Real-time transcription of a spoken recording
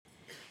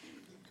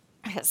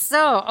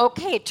So,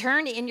 okay,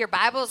 turn in your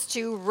Bibles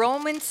to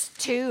Romans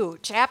 2,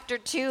 chapter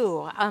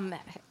 2.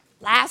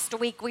 Last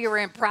week we were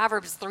in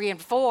Proverbs 3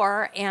 and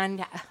 4,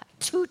 and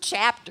two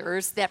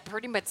chapters that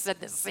pretty much said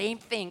the same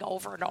thing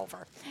over and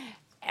over.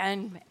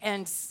 And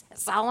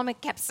Solomon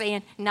kept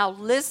saying, now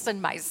listen,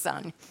 my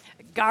son,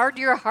 guard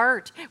your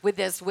heart with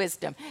this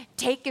wisdom.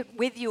 Take it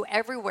with you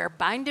everywhere.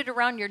 Bind it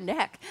around your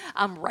neck.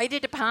 Write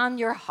it upon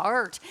your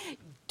heart.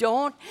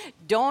 Don't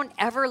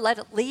ever let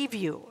it leave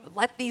you.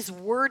 Let these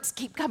words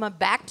keep coming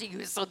back to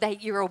you so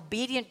that you're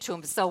obedient to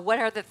them. So what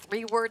are the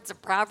three words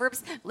of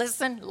Proverbs?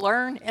 Listen,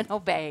 learn, and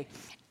obey.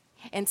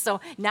 And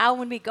so now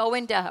when we go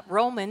into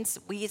Romans,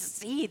 we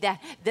see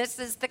that this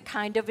is the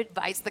kind of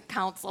advice, the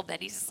counsel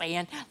that he's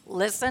saying,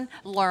 listen,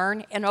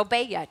 learn, and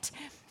obey it.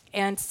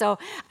 And so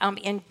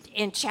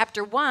in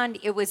chapter 1,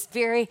 it was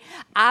very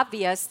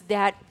obvious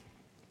that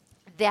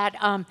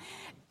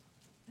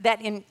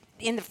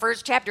in the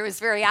first chapter, it was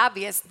very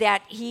obvious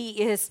that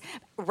he is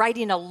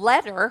writing a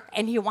letter,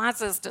 and he wants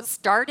us to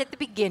start at the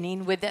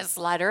beginning with this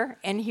letter,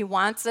 and he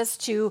wants us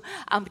to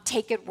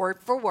take it word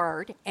for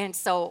word. And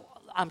so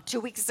 2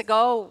 weeks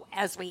ago,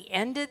 as we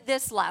ended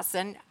this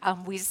lesson,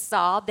 we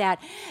saw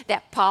that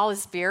Paul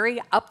is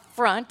very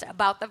upfront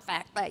about the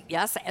fact that,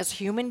 yes, as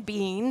human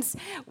beings,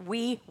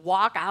 we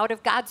walk out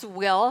of God's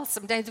will.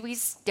 Sometimes we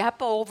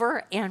step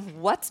over,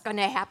 and what's going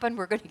to happen?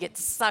 We're going to get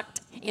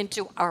sucked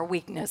into our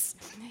weakness.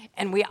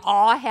 And we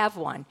all have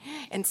one.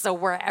 And so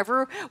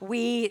wherever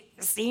we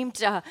seem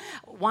to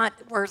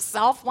where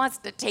self wants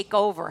to take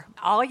over,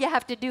 all you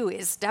have to do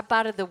is step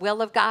out of the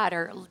will of God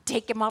or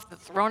take him off the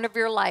throne of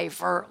your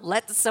life or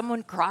let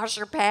someone cross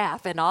your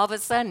path. And all of a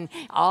sudden,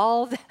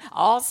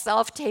 all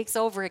self takes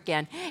over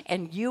again.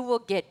 And you will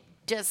get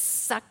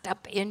just sucked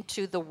up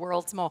into the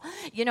world's mold.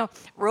 You know,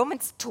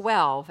 Romans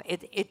 12,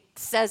 it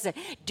says that,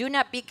 do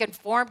not be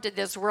conformed to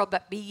this world,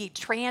 but be ye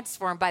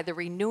transformed by the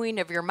renewing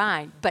of your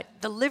mind. But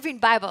the Living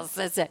Bible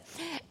says that,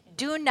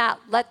 do not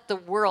let the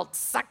world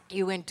suck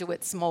you into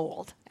its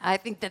mold. I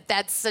think that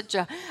that's such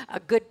a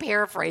good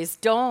paraphrase.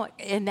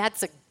 And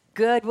that's a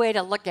good way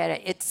to look at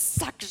it. It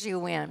sucks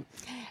you in.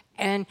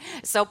 And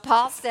so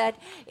Paul said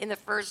in the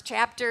first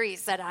chapter, he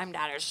said, I'm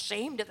not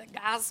ashamed of the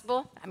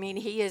gospel. I mean,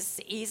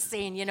 he's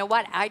saying, you know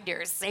what? I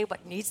dare say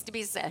what needs to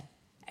be said.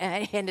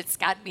 And it's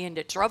got me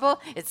into trouble.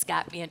 It's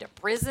got me into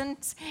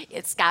prisons.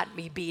 It's got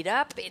me beat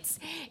up.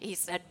 He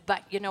said,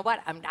 but you know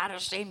what? I'm not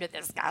ashamed of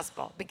this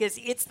gospel because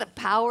it's the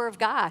power of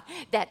God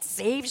that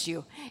saves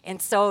you. And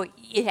so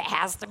it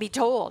has to be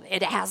told.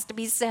 It has to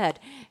be said.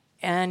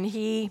 And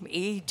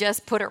he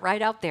just put it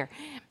right out there.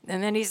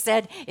 And then he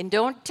said, and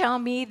don't tell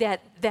me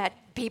that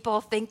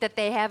people think that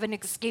they have an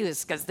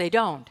excuse, because they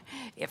don't.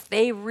 If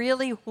they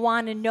really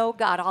want to know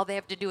God, all they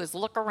have to do is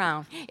look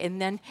around.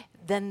 And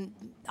then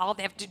all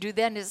they have to do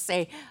then is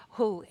say,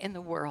 who in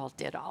the world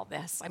did all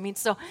this? I mean,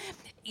 so,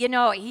 you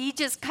know, he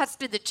just cuts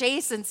to the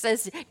chase and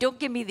says, don't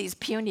give me these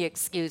puny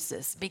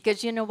excuses,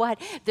 because you know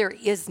what? There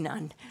is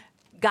none.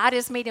 God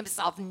has made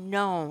himself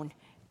known,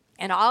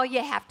 and all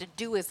you have to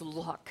do is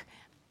look.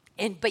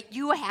 But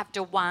you have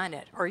to want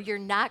it, or you're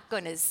not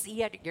going to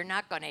see it, you're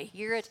not going to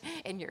hear it,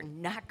 and you're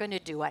not going to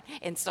do it.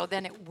 And so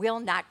then it will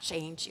not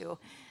change you.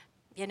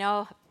 You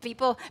know,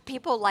 people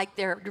like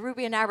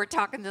Ruby and I were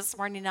talking this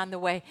morning on the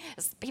way,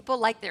 people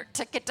like their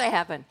ticket to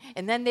heaven.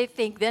 And then they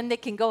think then they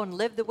can go and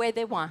live the way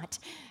they want.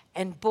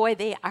 And boy,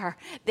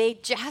 they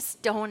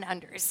just don't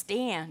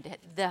understand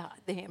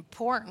the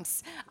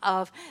importance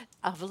of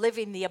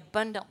living the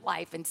abundant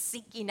life and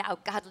seeking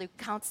out godly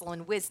counsel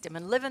and wisdom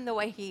and living the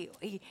way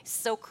he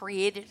so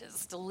created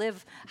us to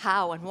live,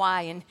 how and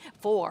why and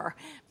for.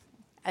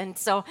 And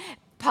so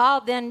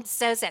Paul then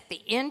says at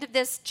the end of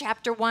this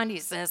chapter 1, he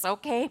says,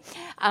 okay,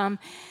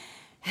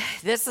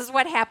 this is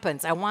what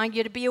happens. I want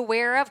you to be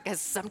aware of,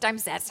 because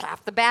sometimes that's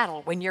half the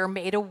battle, when you're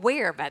made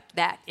aware of it,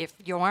 that if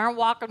you aren't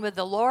walking with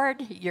the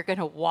Lord, you're going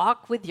to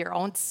walk with your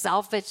own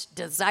selfish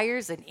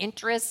desires and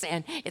interests,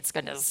 and it's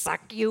going to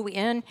suck you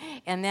in.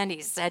 And then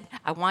he said,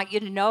 I want you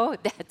to know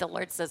that the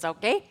Lord says,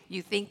 okay,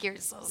 you think you're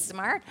so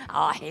smart?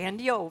 I'll hand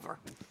you over.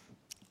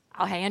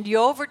 I'll hand you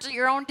over to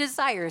your own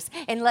desires,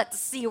 and let's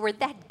see where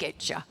that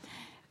gets you.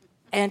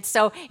 And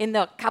so in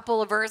the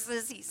couple of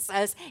verses, he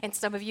says, and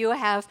some of you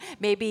have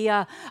maybe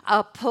a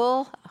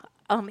pull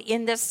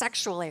in the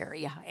sexual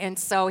area. And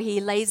so he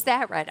lays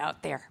that right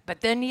out there.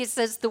 But then he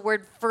says the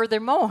word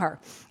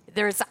furthermore.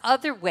 There's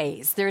other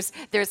ways. There's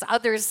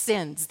other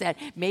sins that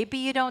maybe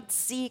you don't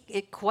see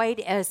it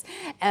quite as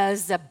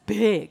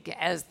big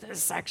as the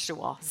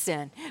sexual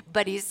sin.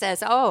 But he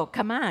says, oh,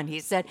 come on. He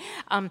said,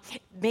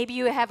 maybe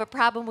you have a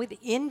problem with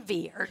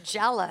envy or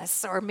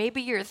jealous, or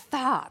maybe your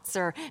thoughts,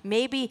 or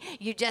maybe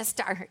you just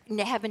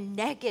have a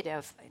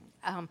negative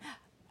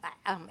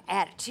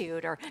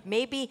attitude, or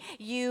maybe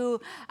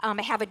you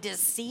have a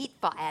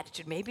deceitful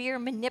attitude, maybe you're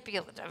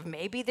manipulative,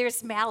 maybe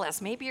there's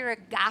malice, maybe you're a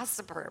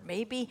gossiper,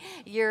 maybe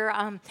you're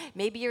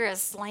a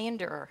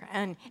slanderer,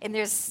 and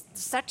there's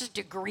such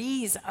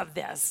degrees of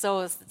this.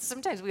 So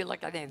sometimes we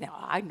look at it and think,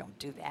 oh, I don't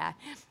do that.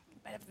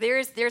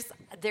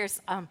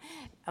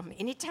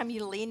 Anytime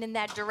you lean in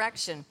that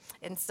direction.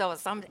 And so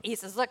he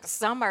says, look,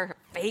 some are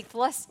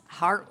faithless,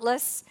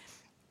 heartless,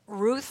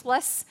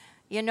 ruthless,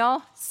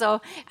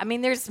 So,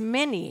 there's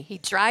many. He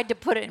tried to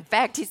put it. In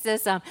fact, he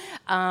says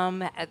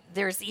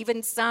there's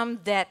even some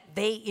that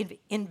they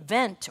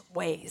invent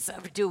ways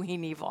of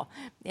doing evil.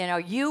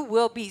 You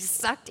will be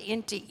sucked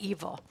into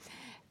evil.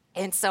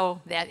 And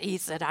so that he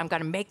said, I'm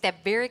going to make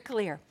that very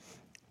clear.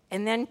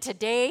 And then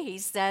today he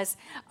says,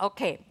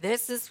 okay,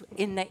 this is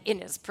in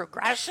his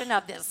progression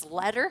of this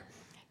letter.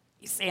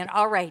 He's saying,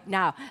 all right,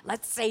 now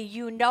let's say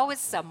you know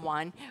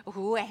someone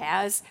who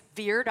has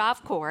veered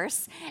off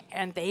course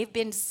and they've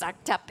been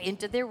sucked up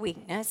into their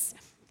weakness.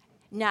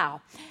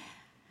 Now,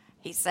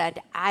 he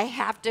said, I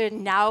have to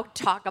now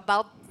talk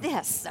about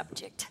this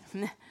subject.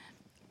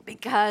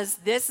 Because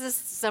this is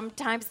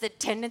sometimes the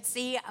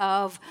tendency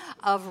of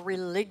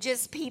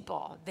religious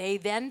people. They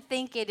then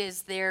think it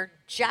is their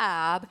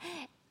job.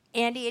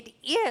 And it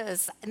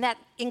is, and that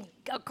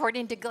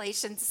according to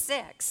Galatians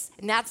 6.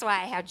 And that's why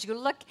I had you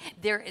look.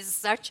 There's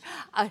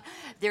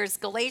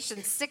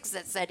Galatians 6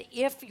 that said,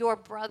 if your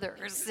brother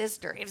or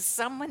sister, if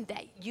someone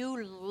that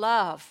you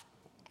love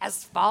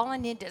has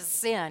fallen into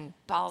sin,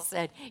 Paul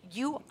said,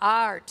 you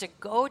are to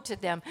go to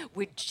them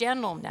with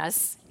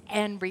gentleness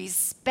and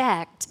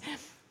respect.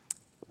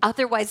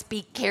 Otherwise,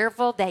 be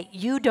careful that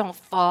you don't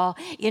fall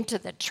into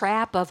the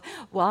trap of,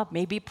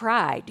 maybe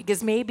pride.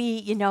 Because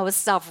maybe,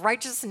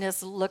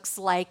 self-righteousness looks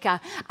like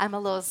I'm a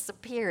little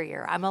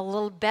superior. I'm a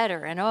little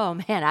better. And, oh,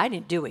 man, I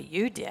didn't do what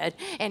you did.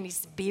 And you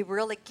be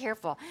really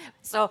careful.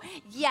 So,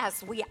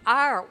 yes, we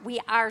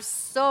are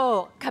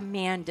so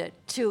commanded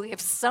to, if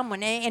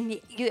someone,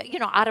 and,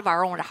 out of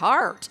our own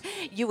heart,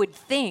 you would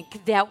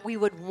think that we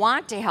would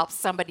want to help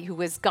somebody who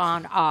has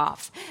gone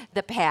off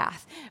the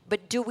path.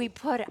 But do we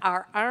put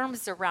our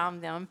arms around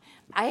them?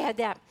 I had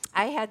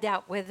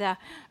that with a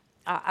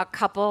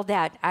couple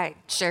that I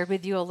shared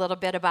with you a little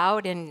bit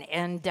about,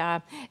 and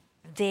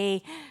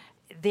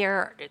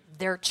their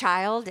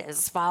child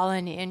has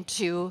fallen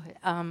into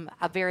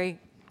a very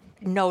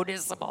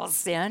noticeable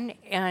sin,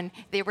 and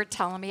they were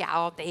telling me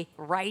how they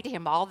write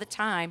him all the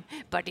time,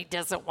 but he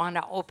doesn't want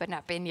to open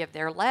up any of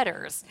their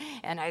letters.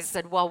 And I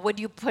said, well, what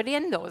do you put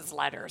in those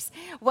letters?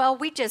 Well,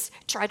 we just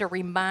try to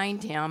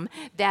remind him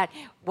that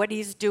what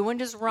he's doing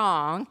is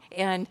wrong.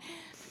 And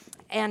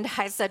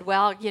I said,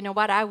 well, you know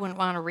what? I wouldn't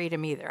want to read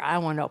him either. I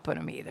wouldn't open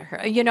him either.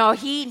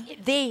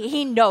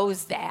 He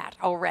knows that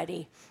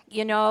already.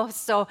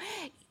 So,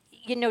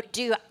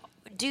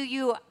 do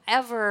you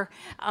ever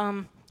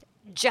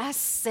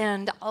just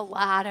send a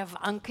lot of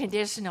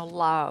unconditional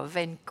love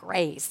and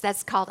grace?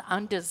 That's called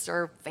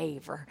undeserved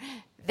favor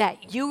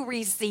that you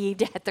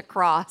received at the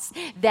cross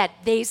that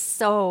they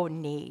so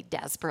need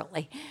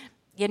desperately.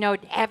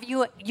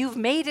 You've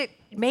made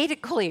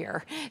it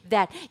clear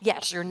that,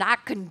 yes, you're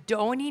not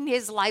condoning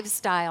his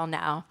lifestyle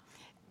now,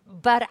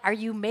 but are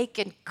you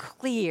making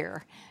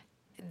clear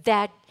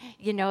that,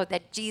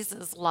 that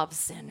Jesus loves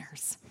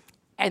sinners?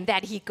 And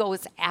that he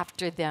goes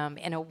after them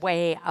in a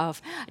way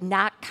of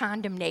not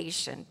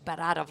condemnation, but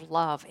out of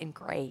love and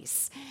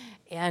grace.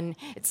 And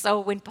so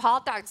when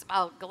Paul talks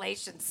about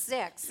Galatians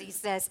 6, he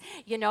says,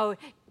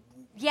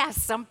 yes,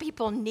 some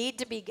people need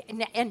to be,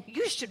 and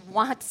you should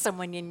want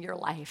someone in your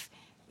life.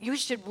 You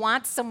should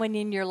want someone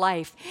in your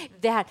life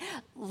that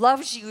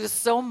loves you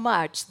so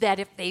much that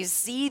if they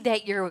see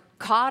that you're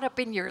caught up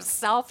in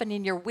yourself and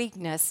in your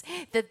weakness,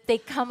 that they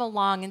come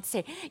along and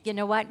say, you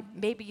know what,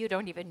 maybe you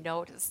don't even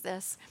notice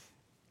this.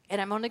 And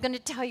I'm only going to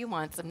tell you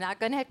once. I'm not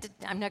going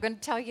to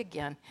tell you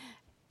again.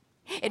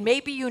 And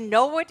maybe you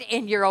know it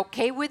and you're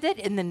okay with it,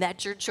 and then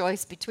that's your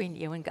choice between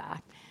you and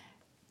God.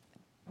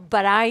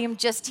 But I am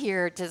just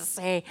here to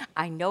say,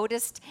 I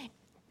noticed.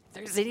 If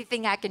there's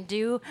anything I can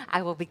do,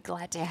 I will be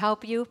glad to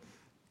help you.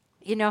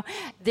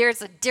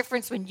 There's a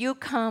difference when you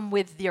come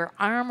with your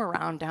arm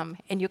around them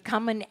and you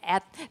come in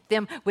at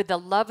them with the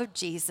love of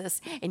Jesus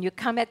and you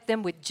come at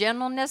them with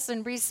gentleness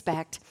and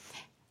respect.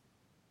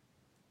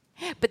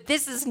 But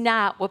this is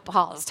not what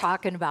Paul is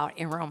talking about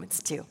in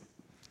Romans 2.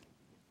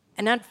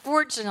 And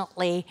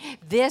unfortunately,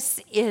 that's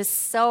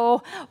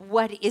why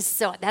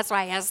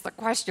I asked the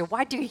question,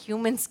 why do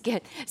humans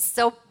get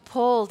so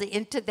pulled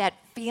into that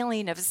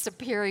feeling of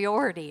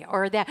superiority,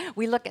 or that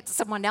we look at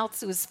someone else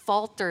who's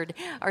faltered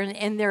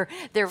and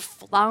they're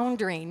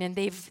floundering and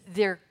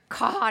they're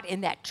caught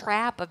in that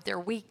trap of their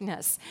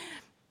weakness.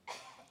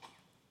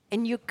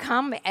 And you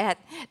come at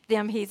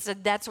them, he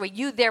said, that's why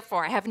you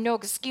therefore have no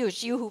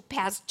excuse. You who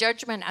pass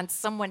judgment on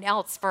someone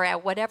else, for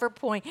at whatever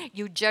point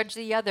you judge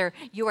the other,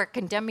 you are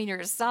condemning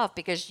yourself,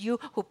 because you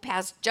who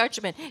pass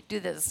judgment do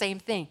the same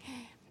thing.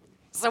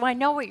 So I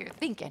know what you're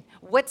thinking.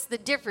 What's the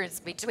difference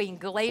between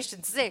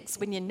Galatians 6,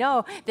 when you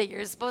know that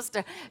you're supposed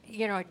to,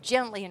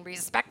 gently and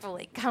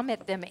respectfully come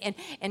at them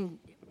and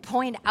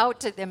point out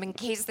to them in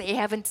case they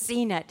haven't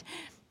seen it?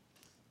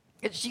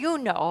 Because you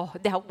know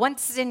that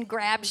once sin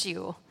grabs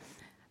you,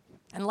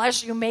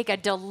 unless you make a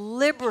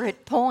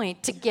deliberate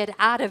point to get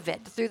out of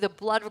it through the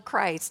blood of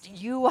Christ,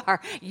 you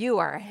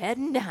are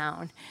heading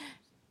down.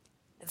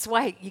 That's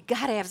why you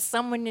got to have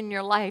someone in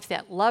your life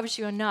that loves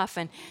you enough.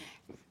 And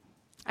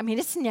I mean,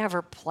 it's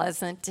never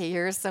pleasant to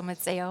hear someone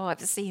say, oh, I've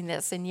seen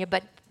this in you,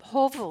 but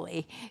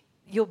hopefully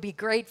you'll be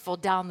grateful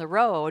down the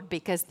road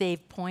because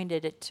they've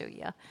pointed it to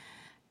you.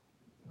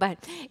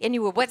 But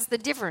anyway, what's the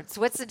difference?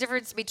 What's the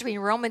difference between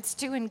Romans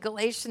 2 and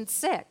Galatians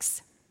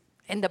 6?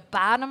 And the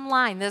bottom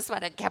line, this is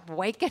what I kept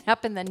waking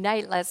up in the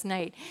night last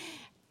night.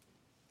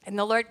 And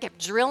the Lord kept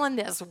drilling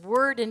this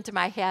word into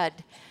my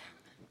head.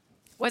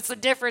 What's the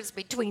difference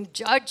between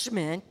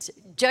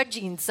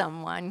judging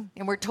someone,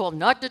 and we're told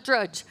not to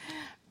judge,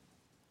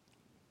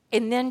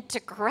 and then to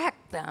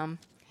correct them?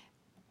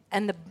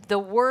 And the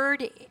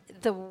word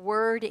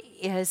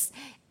is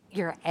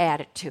your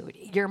attitude,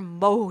 your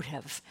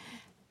motive.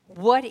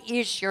 What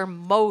is your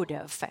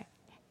motive?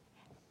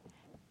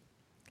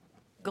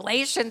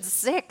 Galatians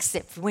 6,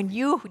 when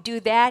you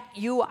do that,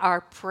 you are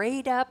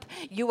prayed up,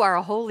 you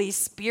are Holy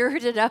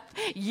Spirited up,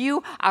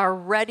 you are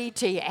ready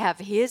to have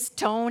His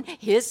tone,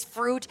 His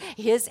fruit,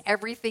 His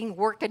everything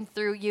working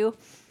through you.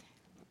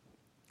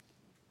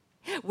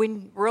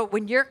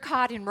 When you're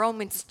caught in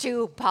Romans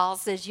 2, Paul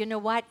says, you know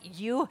what?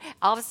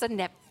 All of a sudden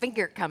that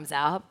finger comes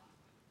out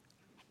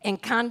and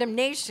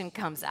condemnation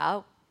comes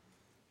out,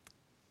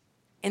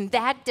 and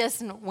that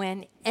doesn't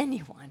win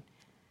anyone.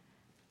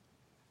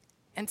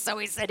 And so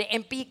he said,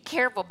 and be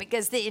careful,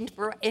 because in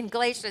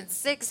Galatians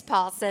 6,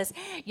 Paul says,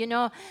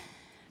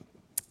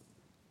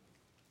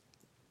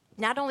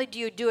 not only do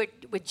you do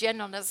it with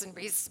gentleness and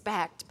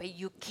respect, but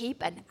you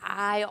keep an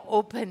eye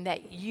open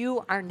that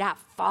you are not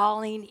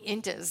falling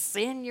into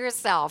sin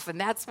yourself. And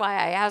that's why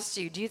I asked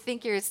you, do you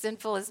think you're as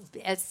sinful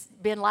as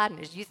bin Laden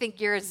is? Do you think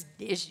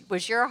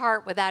was your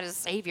heart without a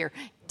Savior?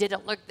 Did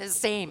it look the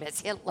same as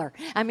Hitler?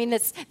 I mean,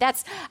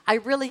 I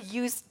really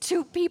used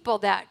two people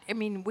that,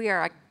 we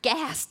are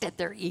aghast at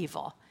their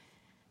evil.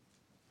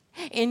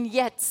 And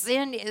yet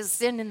sin is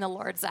sin in the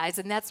Lord's eyes.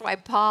 And that's why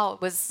Paul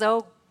was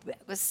so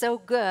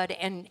good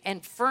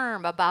and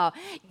firm about,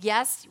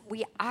 yes,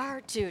 we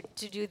are to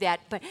do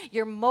that, but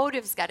your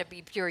motive's got to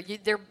be pure.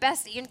 Their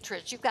best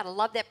interest, you've got to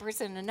love that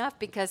person enough,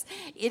 because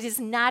it is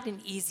not an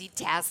easy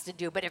task to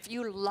do. But if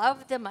you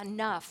love them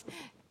enough,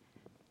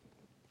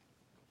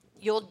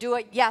 you'll do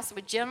it, yes,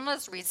 with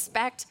gentleness,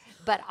 respect,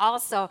 but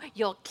also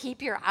you'll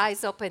keep your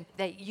eyes open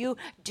that you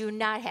do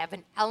not have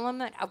an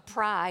element of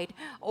pride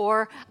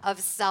or of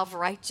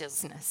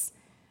self-righteousness,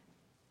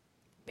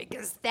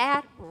 because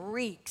that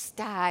reeks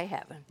to high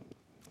heaven.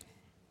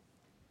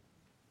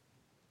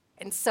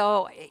 And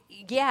so,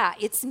 yeah,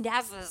 it's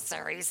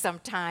necessary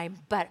sometime,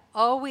 but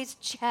always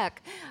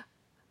check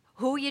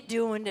who you're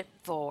doing it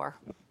for.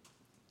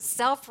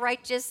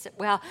 Self-righteous,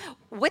 well,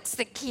 what's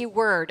the key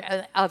word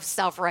of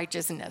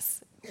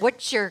self-righteousness?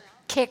 What's your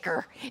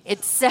kicker?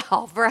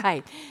 Itself,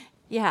 right?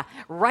 Yeah,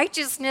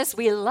 righteousness,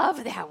 we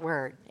love that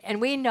word.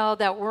 And we know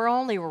that we're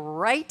only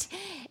right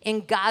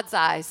in God's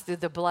eyes through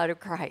the blood of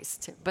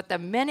Christ. But the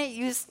minute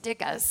you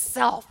stick a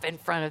self in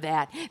front of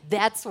that,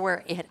 that's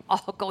where it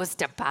all goes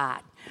to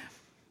pot.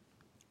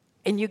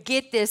 And you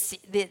get this,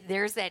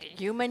 there's that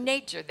human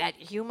nature, that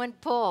human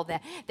pull,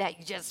 that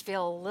you just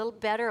feel a little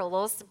better, a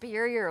little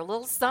superior, a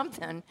little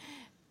something.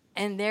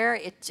 And there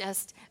it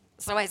just,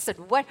 so I said,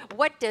 what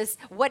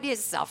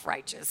is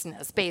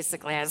self-righteousness,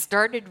 basically? I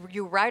started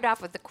you right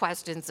off with the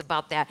questions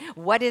about that.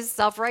 What is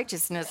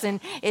self-righteousness? And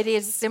it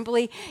is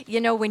simply,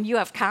 when you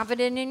have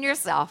confidence in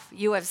yourself,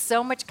 you have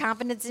so much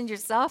confidence in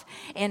yourself,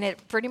 and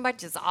it pretty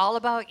much is all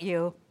about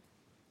you.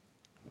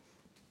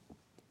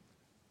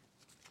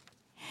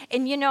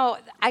 And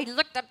I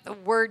looked up the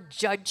word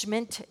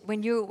judgment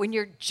when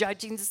you're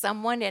judging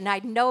someone, and I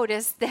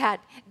noticed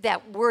that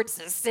words,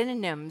 the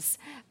synonyms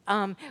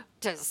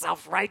to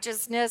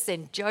self-righteousness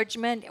and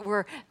judgment,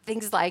 were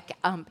things like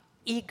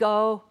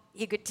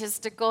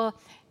egotistical,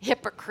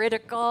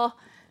 hypocritical,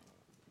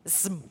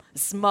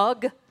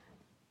 smug.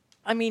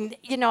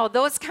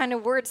 Those kind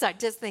of words, I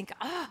just think,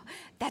 oh,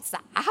 that's the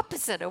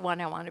opposite of what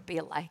I want to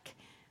be like.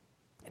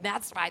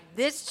 That's why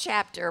this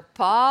chapter,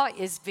 Paul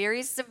is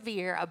very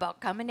severe about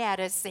coming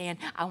at us saying,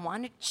 I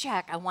want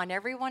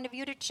every one of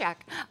you to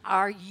check,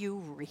 are you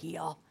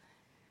real?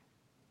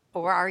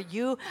 Or are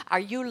you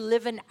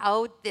living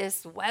out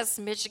this West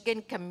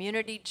Michigan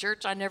community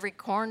church on every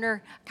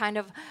corner kind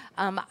of,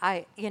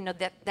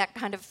 that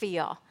kind of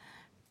feel?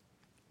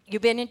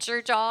 You've been in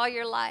church all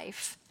your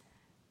life.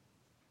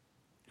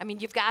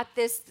 You've got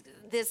this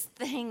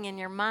thing in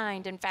your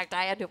mind. In fact,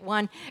 I had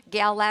one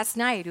gal last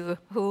night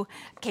who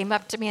came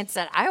up to me and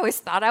said, I always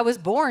thought I was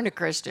born a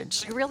Christian.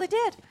 She really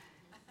did.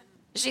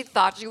 She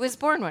thought she was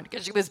born one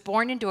because she was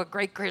born into a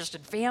great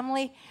Christian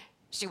family.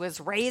 She was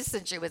raised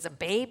since she was a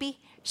baby.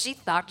 She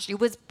thought she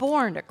was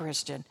born a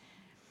Christian.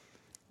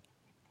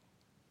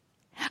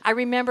 I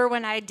remember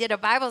when I did a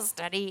Bible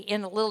study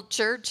in a little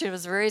church. It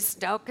was a very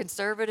stout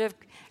conservative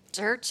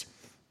church.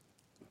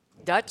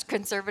 Dutch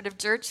conservative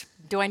church.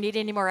 Do I need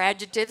any more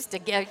adjectives to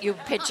get you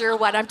a picture of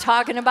what I'm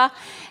talking about?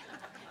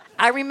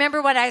 I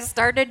remember when I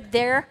started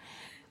there,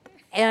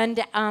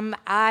 And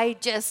I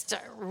just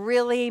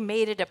really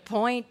made it a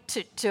point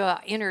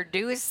to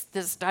introduce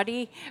the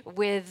study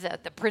with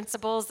the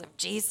principles of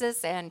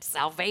Jesus and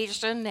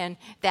salvation, and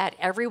that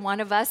every one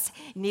of us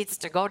needs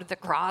to go to the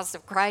cross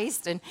of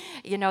Christ. And,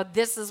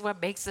 this is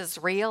what makes us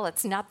real.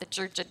 It's not the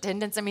church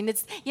attendance. I mean,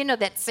 it's,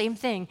 that same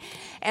thing.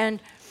 And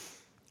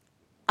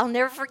I'll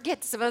never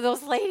forget some of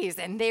those ladies,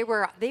 and they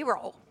were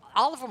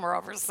all of them were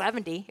over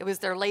 70. It was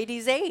their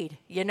ladies' aid,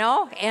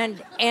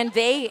 and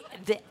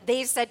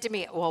they said to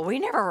me, "Well, we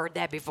never heard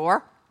that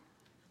before,"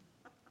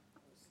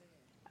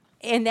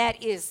 and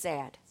that is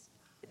sad.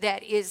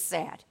 That is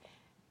sad.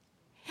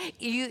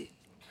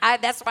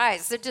 That's why I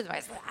said to them,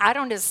 I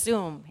don't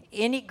assume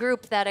any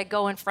group that I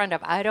go in front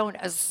of. I don't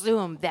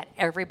assume that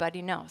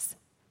everybody knows.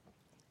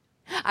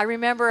 I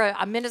remember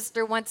a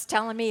minister once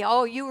telling me,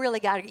 "Oh, you really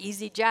got an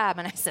easy job."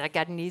 And I said, "I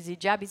got an easy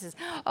job." He says,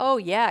 "Oh,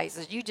 yeah." He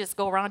says, "You just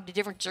go around to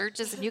different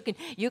churches and you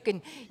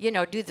can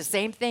do the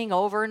same thing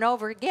over and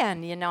over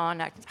again, And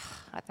I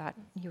thought,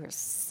 you were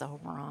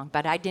so wrong.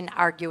 But I didn't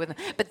argue with him.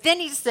 But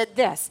then he said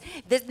this.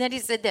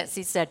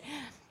 He said,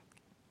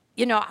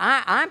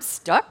 I'm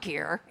stuck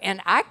here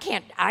and I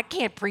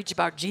can't preach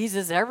about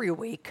Jesus every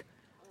week.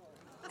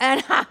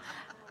 And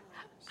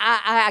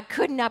I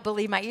could not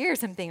believe my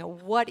ears. I'm thinking,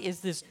 what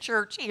is this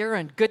church here?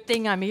 And good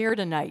thing I'm here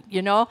tonight,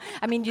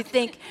 I mean, you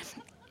think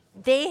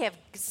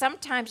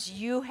sometimes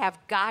you have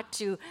got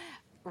to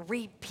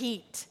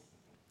repeat.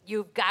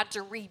 You've got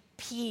to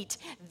repeat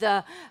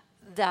the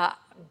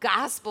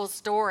gospel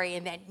story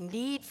and that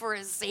need for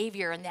a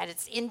Savior, and that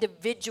it's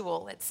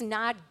individual. It's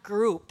not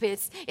group.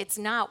 It's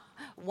not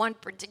one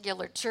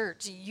particular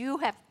church. You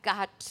have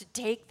got to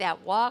take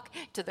that walk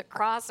to the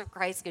cross of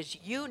Christ, because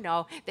you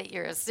know that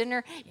you're a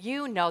sinner.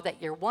 You know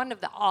that you're one of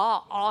the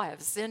all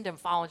have sinned and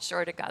fallen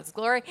short of God's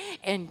glory,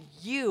 and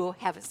you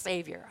have a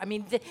Savior. I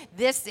mean,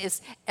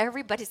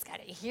 everybody's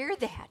got to hear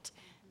that.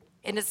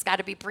 And it's got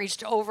to be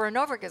preached over and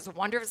over, because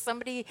wonder if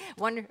somebody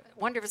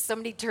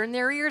turned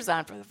their ears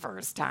on for the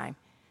first time.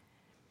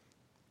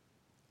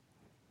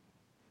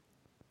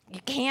 You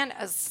can't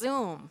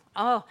assume.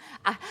 Oh,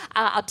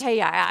 I'll tell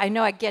you, I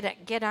know I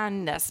get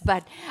on this,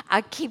 but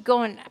I keep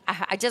going.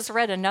 I just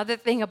read another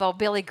thing about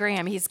Billy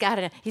Graham. He's got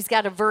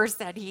a verse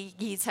that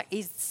he's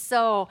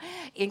so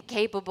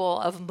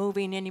incapable of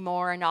moving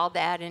anymore and all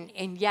that,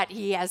 and yet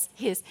he has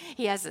his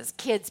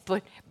kids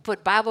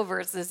put Bible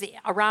verses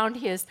around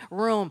his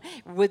room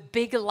with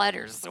big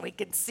letters so he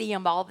can see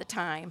them all the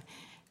time.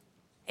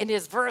 And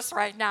his verse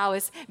right now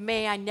is,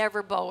 "May I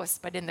never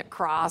boast, but in the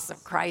cross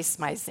of Christ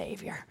my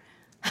Savior."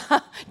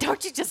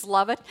 Don't you just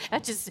love it?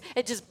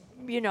 It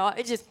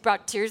just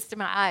brought tears to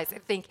my eyes. I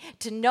think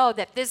to know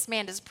that this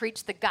man has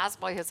preached the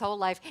gospel his whole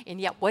life,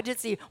 and yet what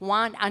does he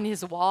want on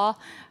his wall?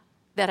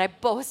 That I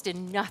boast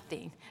in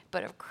nothing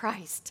but of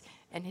Christ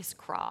and his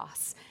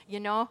cross.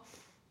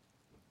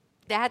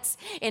 That's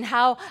and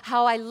how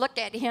I look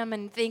at him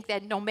and think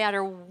that no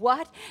matter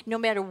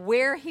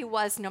where he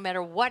was, no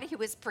matter what he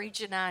was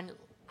preaching on,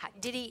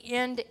 did he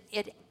end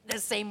it the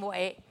same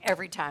way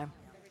every time?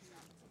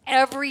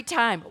 Every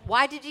time.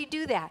 Why did he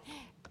do that?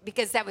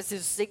 Because that was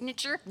his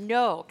signature?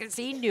 No, because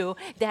he knew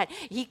that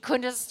he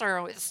couldn't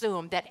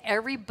assume that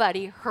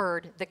everybody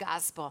heard the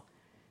gospel.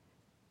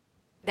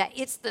 That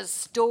it's the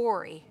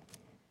story.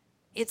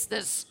 It's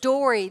the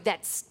story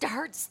that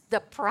starts the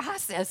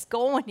process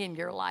going in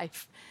your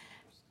life.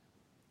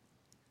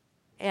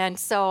 And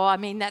so, I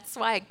mean, that's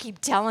why I keep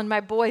telling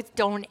my boys,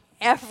 don't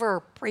ever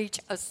preach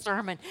a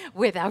sermon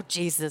without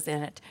Jesus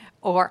in it.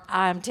 Or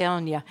I'm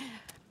telling you,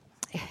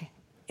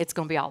 it's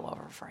going to be all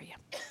over for you.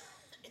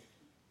 They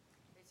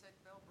said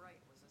Bill Bright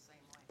was the same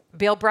way.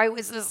 Bill Bright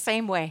was the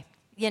same way,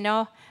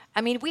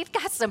 I mean, we've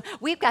got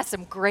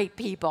some great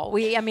people.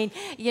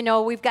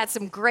 We've got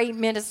some great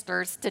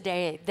ministers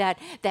today that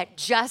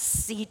just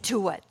see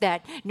to it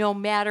that no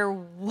matter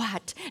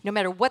what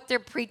they're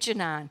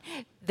preaching on,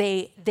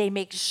 they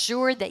make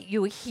sure that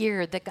you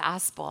hear the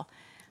gospel.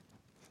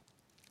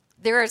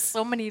 There are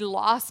so many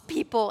lost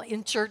people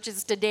in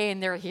churches today,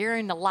 and they're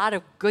hearing a lot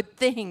of good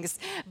things.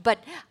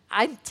 But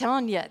I'm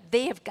telling you,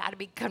 they have got to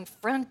be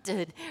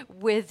confronted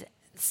with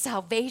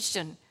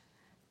salvation.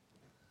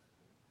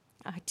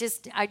 I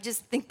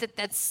just think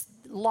that's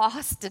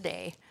lost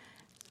today.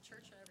 There's a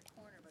church on every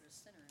corner, but a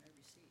sinner in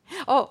every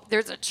seat. Oh,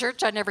 there's a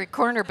church on every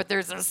corner, but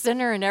there's a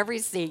sinner in every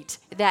seat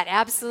that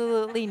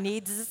absolutely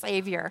needs a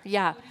Savior.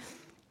 Yeah.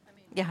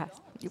 Yeah.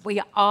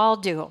 We all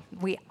do.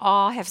 We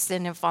all have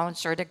sinned and fallen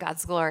short of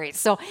God's glory.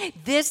 So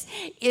this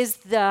is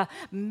the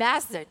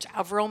message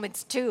of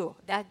Romans 2.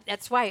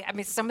 That's why,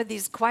 some of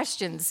these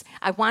questions,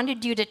 I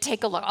wanted you to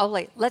take a look.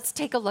 Let's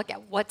take a look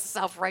at what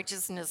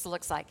self-righteousness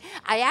looks like.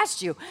 I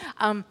asked you,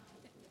 in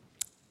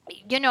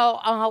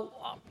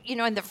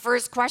the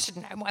first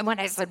question, when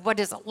I said, what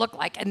does it look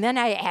like? And then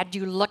I had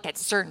you look at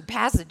certain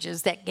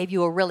passages that gave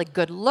you a really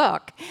good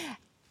look.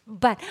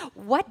 But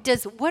what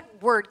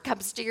word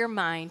comes to your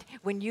mind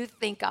when you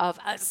think of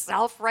a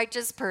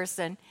self-righteous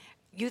person?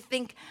 You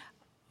think,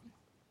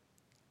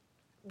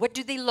 what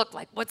do they look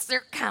like? What's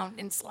their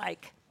countenance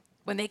like?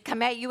 When they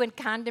come at you in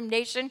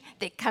condemnation,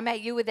 they come at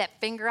you with that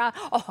finger out.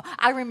 Oh,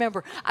 I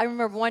remember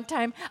one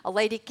time a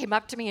lady came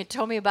up to me and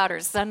told me about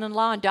her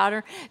son-in-law and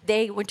daughter.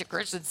 They went to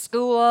Christian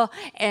school,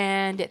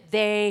 and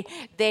they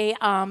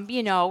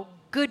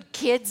good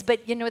kids,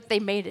 but you know what, they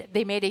made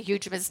a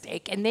huge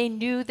mistake, and they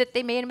knew that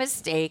they made a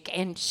mistake,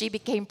 and she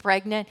became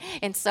pregnant,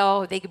 and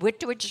so they went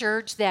to a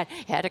church that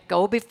had to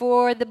go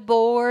before the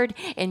board,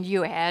 and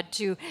you had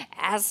to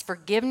ask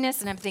forgiveness,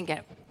 and I'm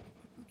thinking,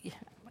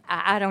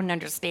 I don't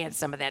understand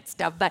some of that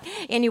stuff. But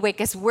anyway,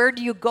 because where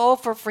do you go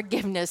for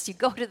forgiveness? You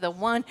go to the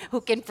one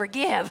who can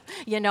forgive,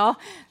 And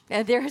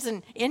there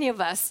isn't any of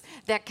us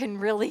that can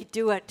really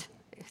do it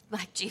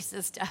like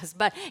Jesus does.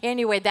 But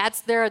anyway,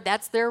 that's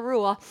their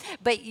rule.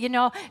 But,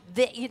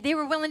 they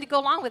were willing to go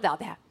along with all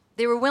that.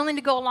 They were willing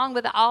to go along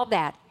with all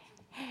that.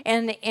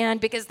 And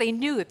because they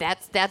knew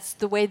that's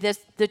the way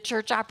the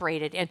church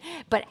operated.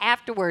 But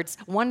afterwards,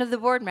 one of the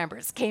board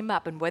members came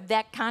up, and with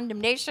that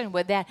condemnation,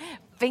 with that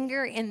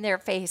finger in their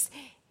face,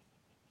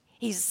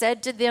 he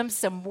said to them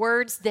some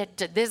words that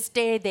to this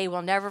day they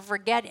will never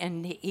forget.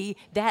 And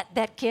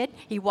that kid,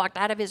 he walked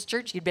out of his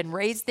church. He'd been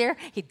raised there.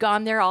 He'd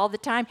gone there all the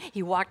time.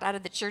 He walked out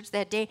of the church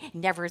that day,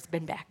 never has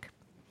been back.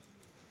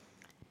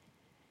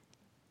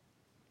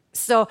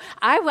 So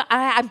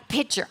I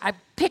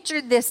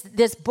picture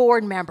this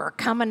board member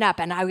coming up,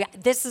 and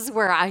this is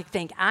where I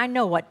think I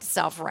know what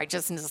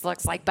self-righteousness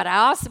looks like, but I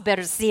also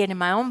better see it in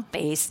my own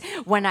face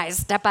when I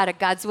step out of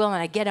God's will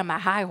and I get on my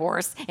high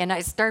horse and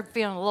I start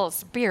feeling a little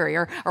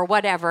superior or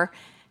whatever.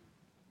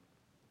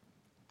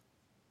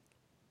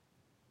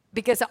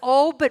 Because,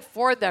 but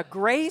for the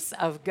grace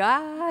of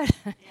God,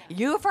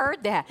 you've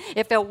heard that.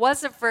 If it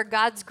wasn't for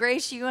God's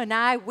grace, you and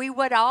I, we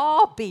would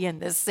all be in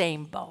the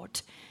same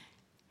boat.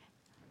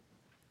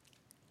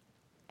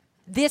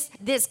 This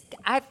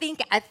I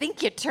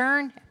think you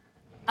turn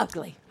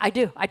ugly. I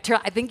do. I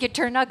think you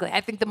turn ugly.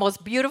 I think the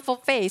most beautiful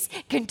face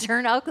can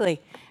turn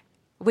ugly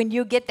when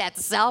you get that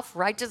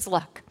self-righteous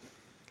look.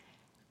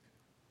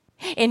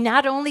 And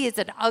not only is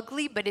it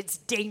ugly, but it's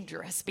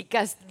dangerous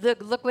because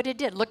look what it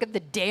did. Look at the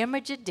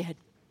damage it did.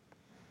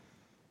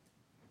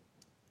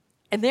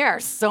 And there are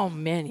so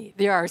many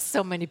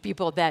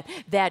people that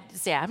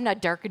say, I'm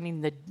not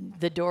darkening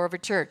the door of a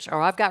church,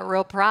 or I've got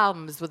real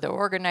problems with the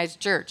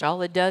organized church.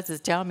 All it does is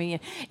tell me,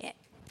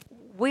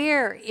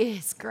 where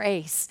is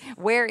grace?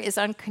 Where is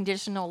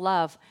unconditional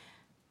love?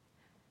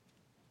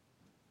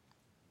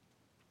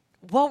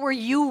 What were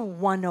you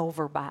won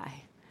over by?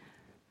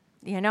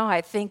 I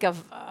think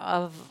of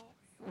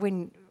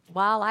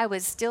while I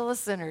was still a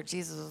sinner,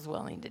 Jesus was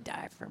willing to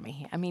die for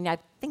me. I mean, I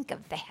think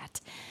of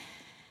that.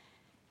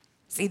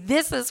 See,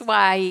 this is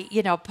why,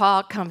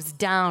 Paul comes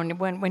down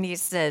when he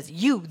says,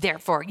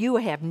 therefore, you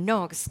have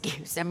no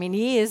excuse. I mean,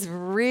 he is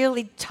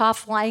really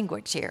tough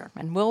language here,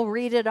 and we'll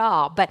read it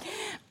all. But,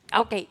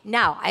 okay,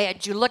 now, I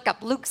had you look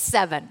up Luke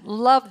 7.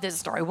 Love this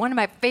story. One of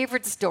my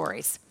favorite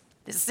stories.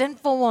 The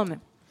sinful woman.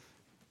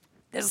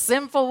 The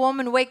sinful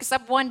woman wakes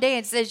up one day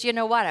and says, you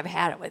know what, I've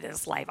had it with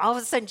this life. All of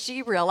a sudden,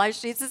 she realized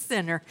she's a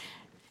sinner.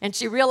 And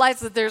she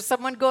realized that there's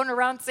someone going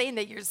around saying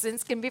that your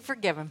sins can be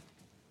forgiven.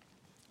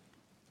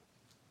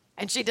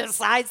 And she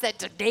decides that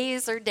today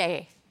is her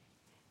day.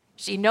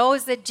 She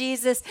knows that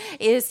Jesus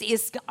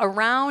is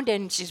around,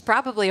 and she's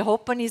probably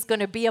hoping he's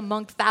going to be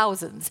among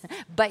thousands.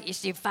 But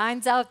she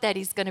finds out that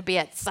he's going to be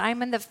at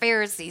Simon the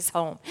Pharisee's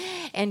home.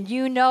 And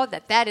you know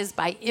that is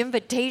by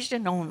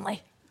invitation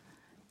only.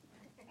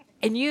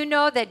 And you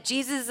know that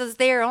Jesus is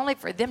there only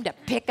for them to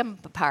pick him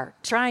apart,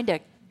 trying to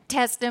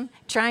test him,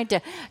 trying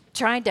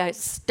to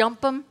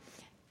stump him.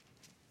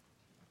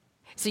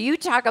 So you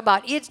talk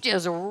about it's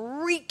just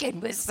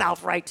reeking with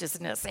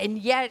self-righteousness. And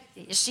yet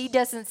she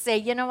doesn't say,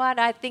 you know what,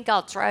 I think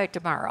I'll try it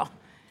tomorrow.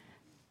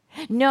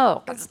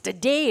 No, because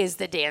today is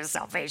the day of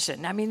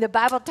salvation. I mean, the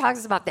Bible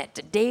talks about that.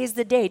 Today is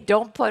the day.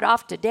 Don't put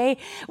off today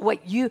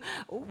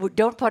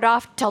don't put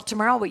off till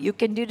tomorrow what you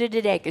can do to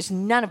today, because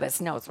none of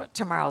us knows what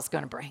tomorrow's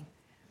going to bring.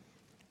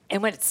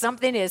 And when it's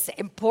something as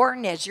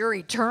important as your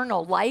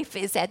eternal life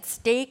is at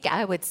stake,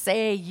 I would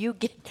say you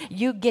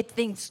get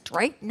things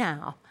straight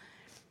now.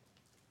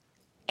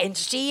 And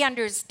she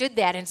understood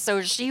that, and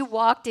so she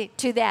walked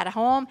to that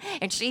home,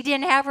 and she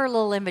didn't have her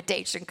little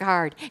invitation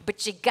card, but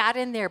she got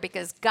in there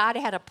because God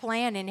had a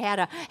plan and had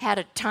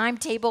a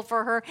timetable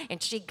for her,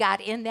 and she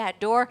got in that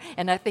door.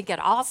 And I think it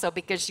also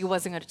because she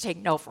wasn't going to take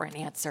no for an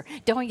answer.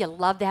 Don't you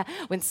love that?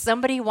 When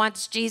somebody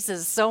wants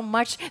Jesus so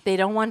much, they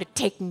don't want to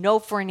take no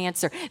for an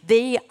answer.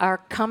 They are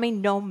coming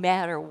no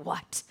matter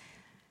what.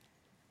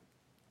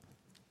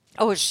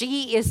 Oh,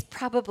 she is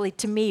probably,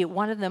 to me,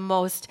 one of the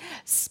most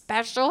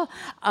special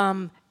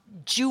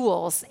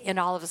jewels in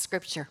all of the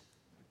Scripture.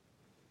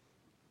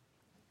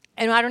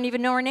 And I don't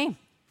even know her name.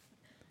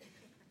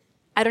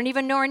 I don't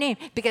even know her name,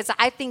 because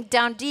I think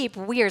down deep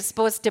we are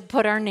supposed to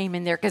put our name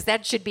in there, because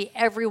that should be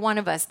every one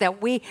of us,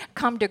 that we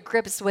come to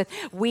grips with.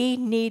 We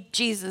need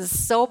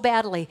Jesus so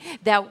badly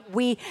that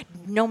we,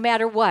 no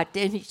matter what,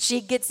 and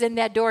she gets in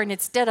that door, and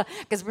instead of,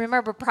 because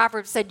remember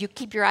Proverbs said you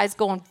keep your eyes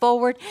going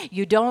forward,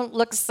 you don't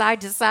look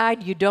side to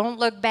side, you don't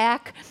look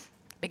back.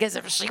 Because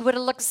if she would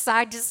have looked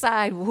side to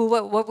side,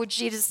 what would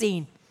she have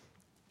seen?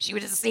 She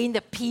would have seen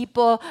the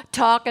people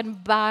talking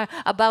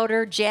about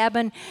her,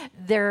 jabbing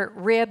their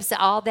ribs,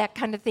 all that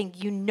kind of thing.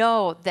 You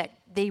know that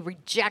they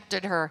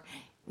rejected her.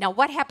 Now,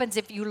 what happens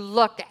if you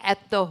look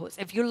at those?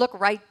 If you look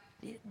right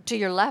to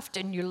your left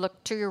and you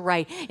look to your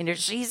right, and if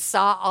she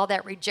saw all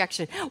that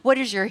rejection, what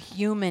is your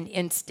human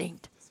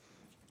instinct?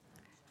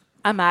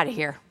 I'm out of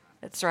here.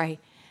 That's right.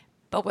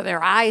 But with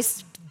her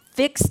eyes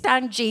fixed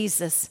on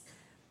Jesus,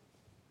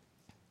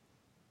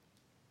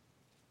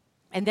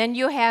 and then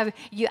you have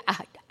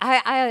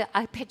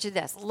I picture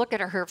this. Look at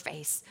her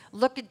face.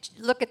 Look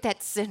at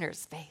that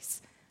sinner's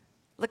face.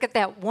 Look at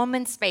that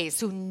woman's face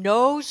who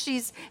knows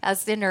she's a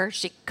sinner.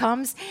 She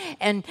comes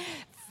and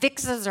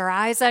fixes her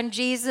eyes on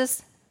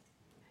Jesus.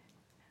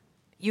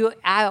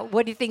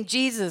 What do you think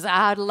Jesus?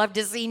 I'd love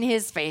to see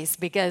his face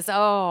because,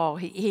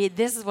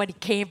 this is what he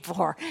came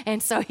for.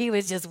 And so he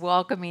was just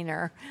welcoming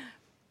her.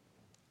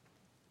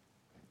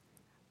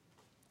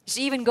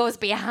 She even goes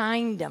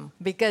behind him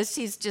because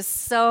she's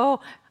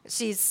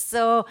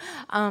so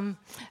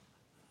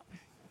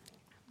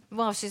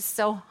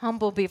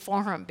humble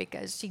before him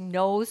because she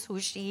knows who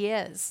she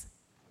is.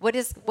 What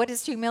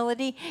is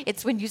humility?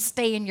 It's when you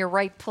stay in your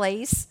right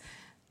place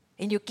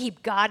and you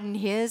keep God in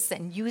his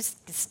and you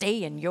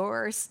stay in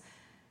yours.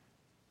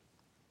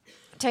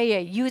 I tell you,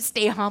 you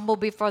stay humble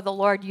before the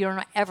Lord, you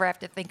don't ever have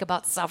to think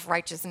about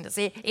self-righteousness.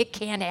 It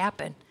can't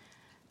happen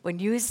when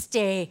you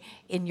stay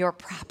in your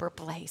proper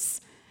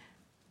place.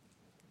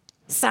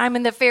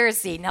 Simon the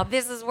Pharisee. Now,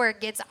 this is where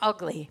it gets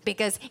ugly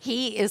because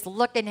he is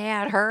looking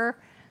at her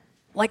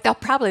like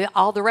probably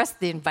all the rest of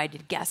the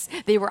invited guests.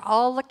 They were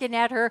all looking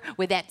at her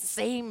with that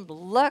same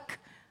look.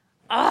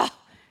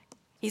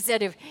 He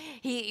said if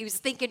he was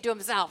thinking to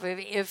himself,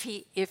 if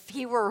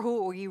he were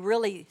who he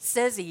really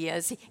says he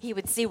is, he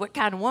would see what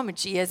kind of woman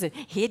she is and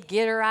he'd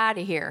get her out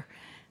of here.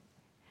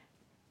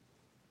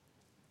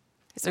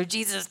 So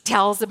Jesus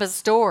tells him a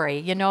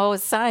story,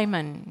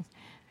 Simon.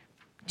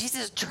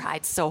 Jesus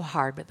tried so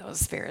hard with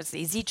those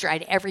Pharisees. He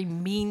tried every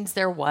means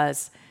there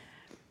was.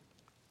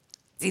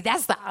 See,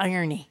 that's the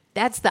irony.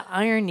 That's the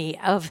irony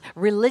of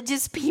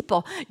religious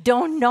people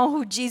don't know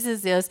who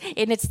Jesus is,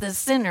 and it's the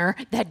sinner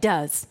that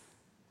does.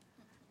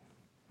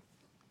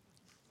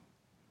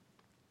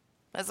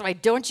 That's why,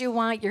 don't you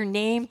want your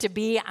name to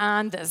be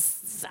on the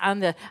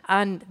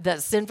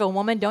sinful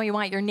woman? Don't you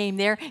want your name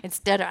there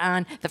instead of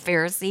on the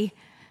Pharisee?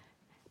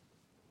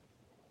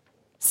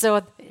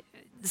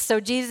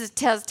 So Jesus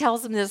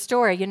tells him this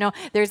story.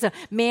 There's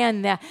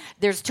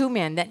two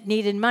men that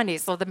needed money.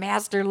 So the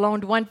master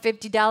loaned one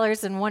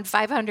 $50 and one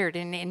 $500.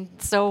 And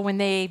so when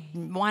he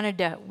wanted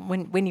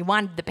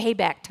the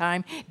payback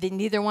time,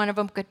 neither one of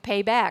them could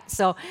pay back.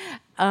 So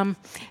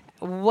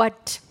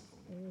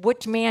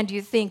which man do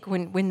you think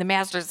when the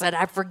master said,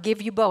 I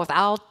forgive you both,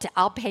 I'll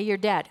pay your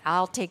debt,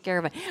 I'll take care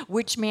of it,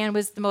 which man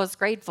was the most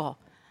grateful?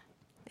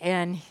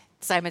 And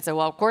Simon said,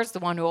 well, of course, the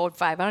one who owed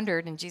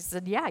 500. And Jesus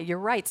said, yeah, you're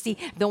right. See,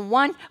 the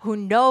one who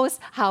knows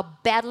how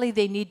badly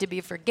they need to be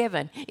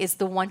forgiven is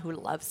the one who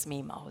loves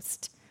me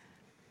most.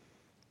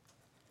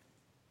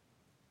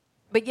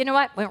 But you know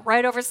what? Went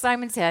right over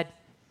Simon's head.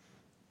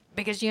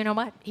 Because you know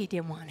what? He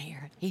didn't want to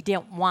hear it. He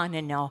didn't want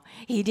to know.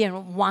 He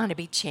didn't want to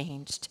be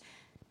changed.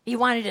 He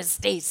wanted to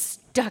stay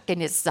stuck in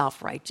his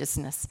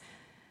self-righteousness.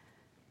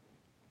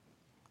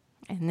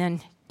 And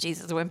then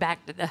Jesus went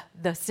back to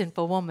the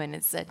sinful woman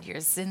and said,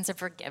 your sins are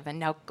forgiven.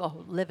 Now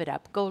go live it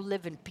up. Go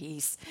live in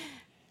peace.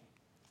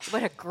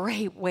 What a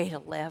great way to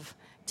live.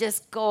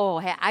 Just go.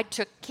 Hey, I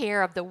took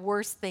care of the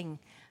worst thing.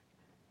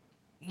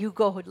 You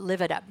go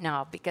live it up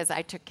now because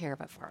I took care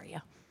of it for you.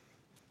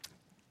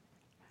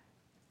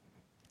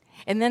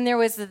 And then there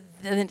was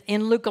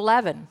in Luke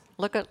 11.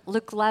 Look at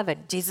Luke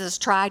 11. Jesus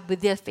tried with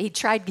this. He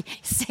tried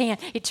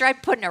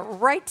putting it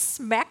right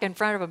smack in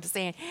front of him,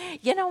 saying,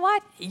 you know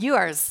what? You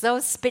are so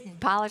spit and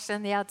polished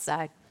on the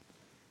outside.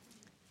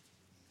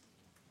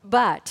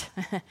 But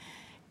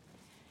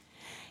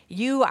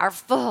you are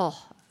full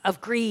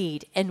of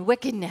greed and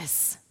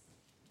wickedness.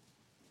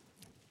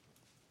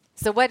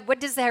 So what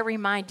does that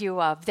remind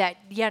you of? That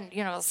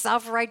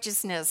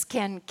self-righteousness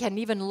can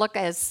even look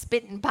as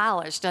spit and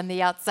polished on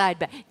the outside,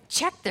 but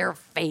check their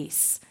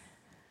face.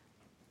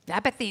 I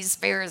bet these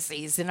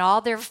Pharisees and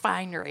all their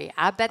finery,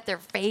 I bet their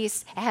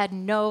face had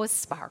no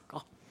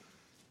sparkle,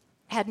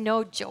 had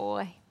no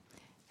joy,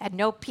 had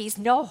no peace,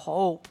 no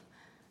hope.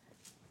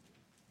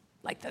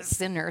 Like the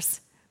sinners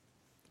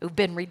who've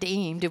been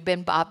redeemed, who've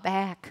been bought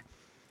back.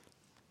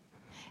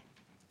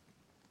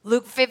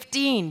 Luke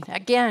 15,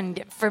 again,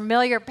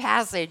 familiar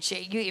passage.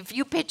 If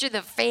you picture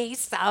the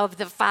face of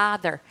the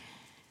Father,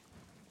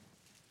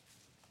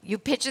 you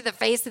picture the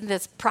face in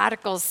this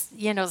prodigal,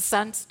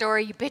 son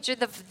story. You picture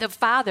the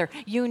father.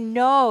 You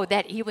know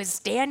that he was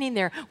standing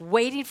there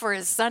waiting for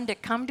his son to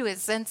come to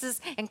his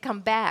senses and come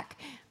back.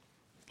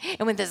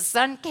 And when the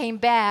son came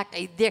back,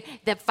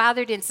 the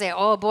father didn't say,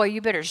 oh, boy,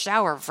 you better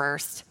shower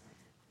first.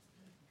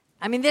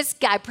 I mean, this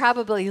guy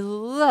probably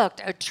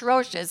looked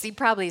atrocious. He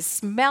probably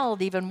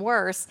smelled even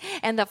worse.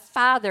 And the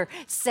father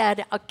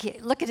said, okay,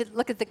 look at it,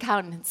 look at the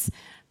countenance.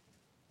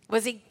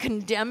 Was he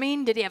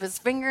condemning? Did he have his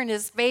finger in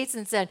his face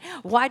and said,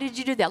 why did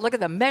you do that? Look at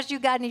the mess you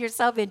got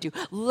yourself into.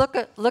 Look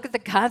at the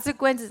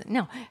consequences.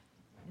 No,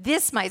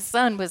 this, my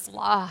son, was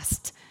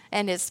lost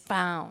and is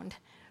found.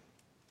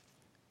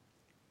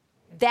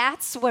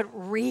 That's what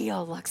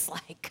real looks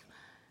like.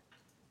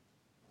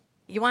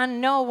 You want to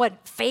know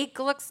what fake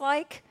looks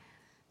like?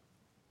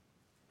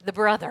 The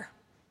brother.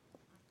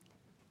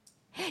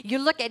 You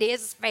look at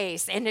his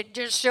face and it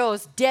just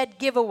shows dead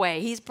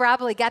giveaway. He's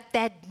probably got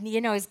that,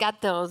 he's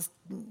got those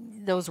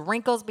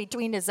wrinkles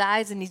between his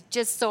eyes and he's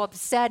just so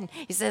upset. And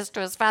he says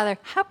to his father,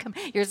 how come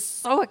you're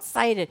so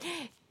excited?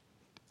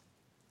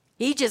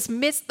 He just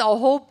missed the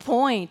whole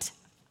point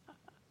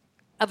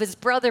of his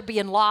brother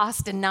being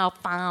lost and now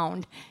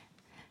found.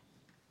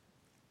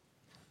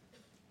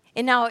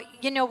 And now,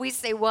 we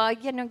say, well,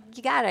 you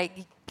got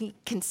to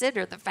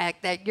consider the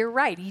fact that you're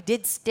right. He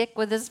did stick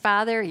with his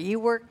father. He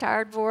worked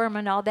hard for him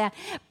and all that.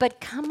 But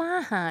come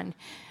on.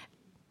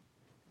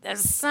 The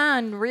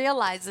son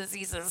realizes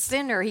he's a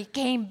sinner. He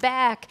came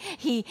back.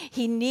 He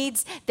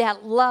needs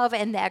that love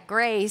and that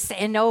grace.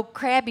 And old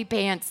Krabby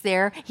Pants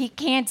there, he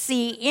can't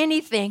see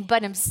anything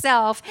but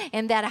himself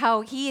and that how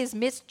he is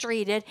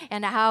mistreated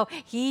and how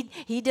he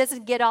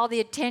doesn't get all the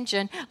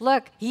attention.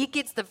 Look, he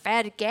gets the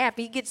fatted calf.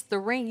 He gets the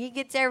ring. He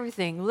gets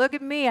everything. Look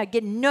at me. I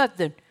get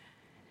nothing.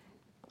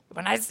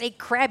 When I say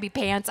Krabby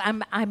Pants,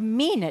 I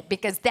mean it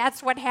because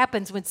that's what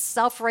happens with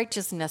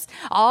self-righteousness.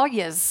 All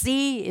you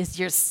see is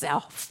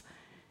yourself.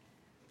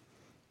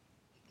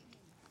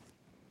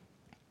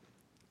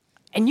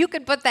 And you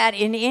could put that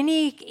in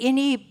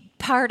any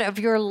part of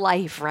your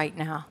life right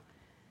now.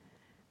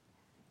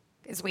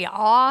 Because we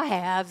all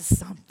have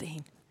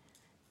something.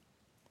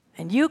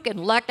 And you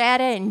can look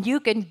at it and you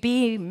can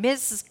be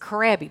Mrs.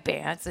 Krabby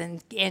Pants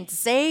and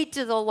say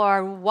to the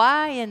Lord,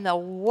 why in the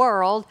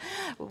world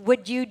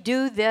would you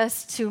do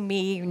this to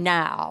me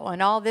now?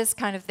 And all this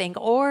kind of thing.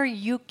 Or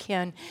you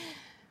can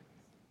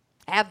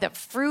have the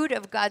fruit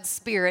of God's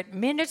Spirit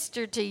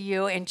minister to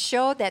you and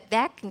show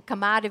that can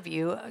come out of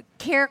you,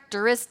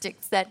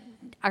 characteristics that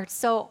are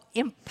so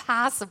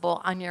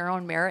impossible on your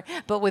own merit,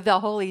 but with the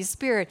Holy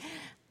Spirit.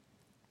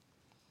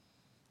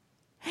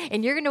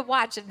 And you're going to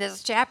watch in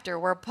this chapter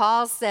where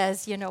Paul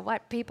says, you know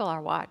what, people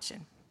are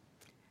watching.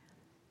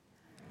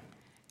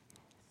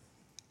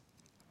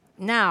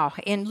 Now,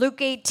 in Luke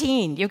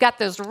 18, you've got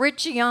this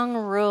rich young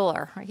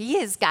ruler. He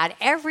has got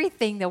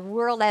everything the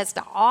world has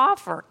to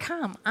offer.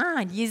 Come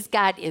on. He's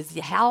got his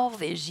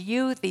health, his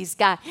youth. He's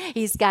got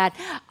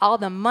all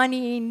the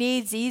money he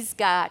needs. He's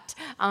got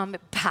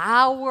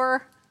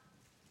power.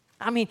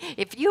 I mean,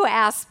 if you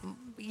ask,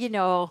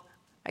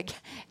 a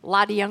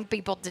lot of young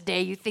people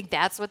today, you think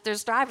that's what they're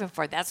striving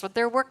for. That's what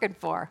they're working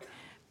for.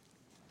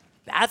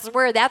 That's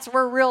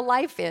where real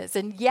life is.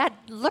 And yet,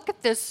 look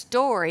at this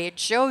story. It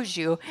shows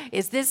you,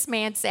 is this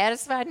man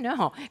satisfied?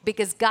 No,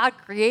 because God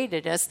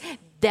created us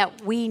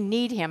that we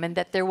need him and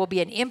that there will be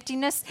an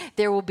emptiness.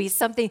 There will be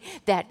something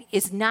that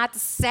is not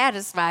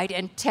satisfied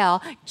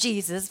until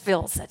Jesus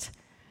fills it.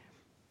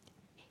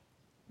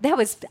 That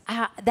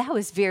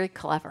was very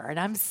clever, and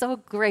I'm so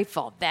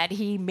grateful that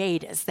he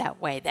made us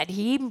that way, that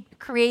he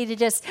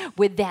created us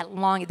with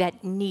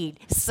that need.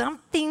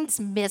 Something's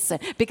missing,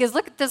 because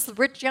look at this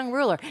rich young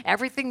ruler,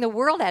 everything the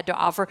world had to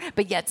offer,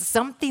 but yet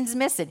something's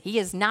missing. He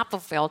is not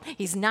fulfilled.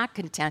 He's not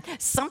content.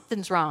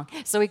 Something's wrong.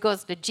 So he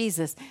goes to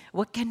Jesus.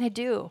 What can I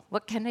do?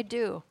 What can I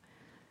do?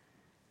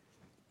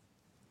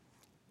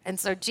 And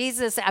so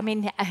Jesus,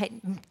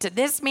 to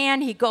this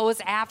man, he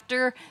goes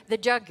after the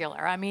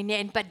jugular.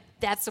 But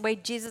that's the way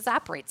Jesus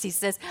operates. He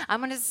says, I'm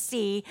going to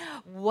see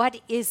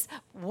what's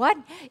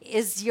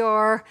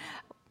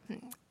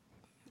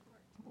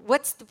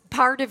the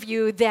part of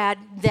you that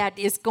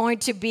is going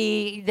to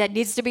be, that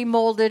needs to be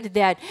molded,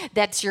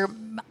 that's your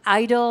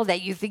idol,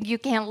 that you think you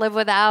can't live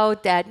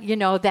without, that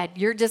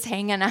you're just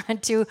hanging on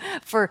to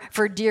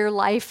for dear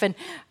life. And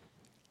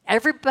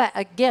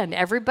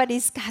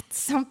everybody's got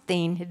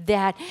something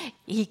that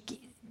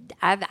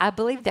I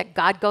believe that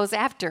God goes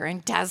after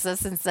and tells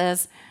us and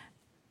says,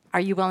 are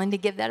you willing to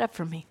give that up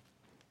for me?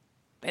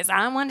 Because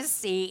I want to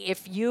see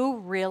if you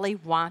really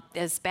want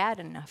this bad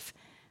enough.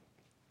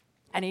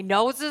 And he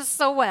knows us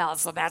so well,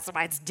 so that's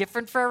why it's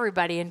different for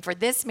everybody. And for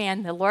this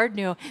man, the Lord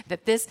knew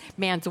that this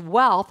man's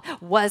wealth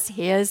was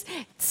his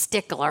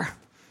stickler.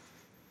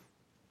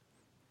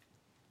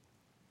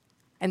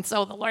 And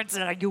so the Lord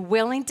said, are you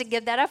willing to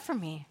give that up for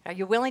me? Are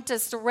you willing to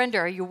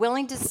surrender? Are you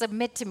willing to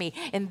submit to me?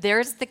 And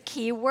there's the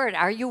key word.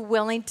 Are you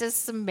willing to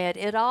submit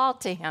it all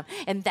to him?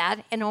 And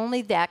that and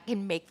only that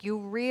can make you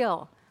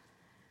real.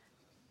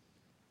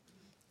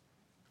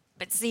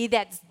 But see,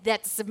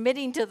 that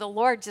submitting to the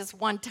Lord just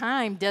one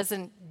time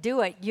doesn't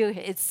do it.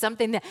 It's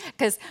something that,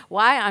 because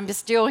why? I'm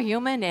still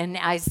human and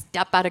I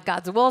step out of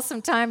God's will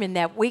sometime, and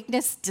that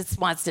weakness just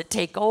wants to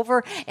take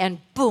over, and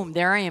boom,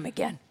 there I am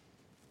again.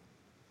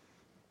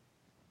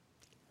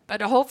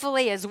 But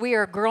hopefully, as we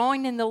are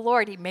growing in the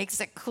Lord, he makes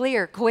it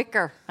clear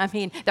quicker.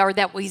 Or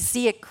that we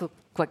see it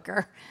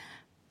quicker.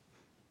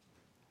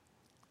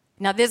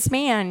 Now, this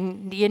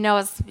man,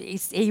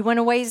 he went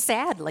away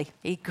sadly.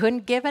 He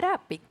couldn't give it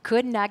up. He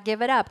could not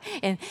give it up.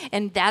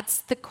 And that's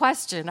the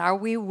question. Are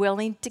we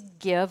willing to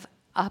give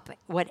up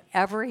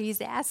whatever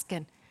he's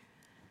asking?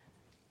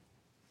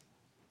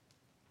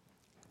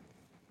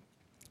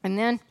 And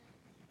then,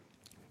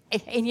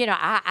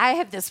 I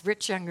have this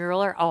rich young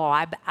ruler. Oh,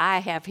 I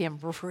have him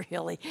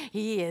really.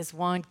 He is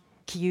one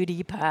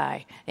cutie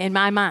pie in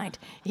my mind.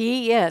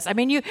 He is.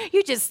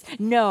 You just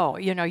know,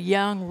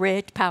 young,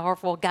 rich,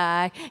 powerful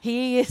guy.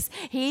 He's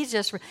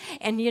just,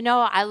 and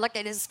I look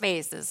at his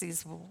face as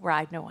he's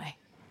riding away.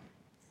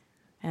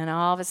 And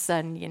all of a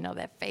sudden,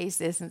 that face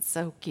isn't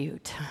so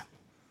cute.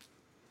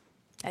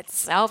 That's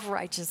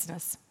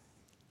self-righteousness.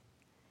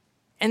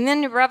 And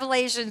then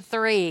Revelation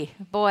 3,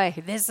 boy,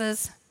 this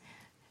is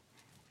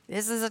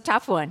a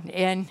tough one.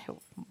 And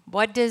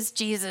what does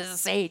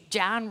Jesus say?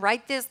 John,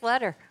 write this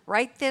letter.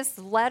 Write this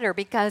letter,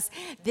 because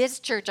this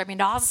church,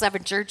 all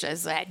 7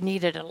 churches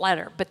needed a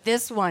letter. But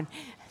this one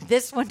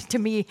to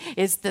me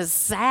is the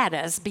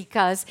saddest,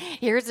 because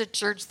here's a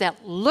church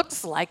that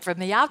looks like from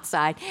the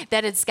outside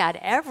that it's got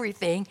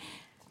everything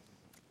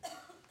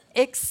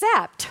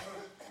except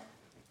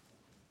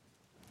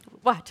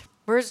what?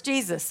 Where's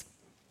Jesus?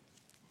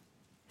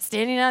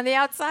 Standing on the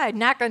outside,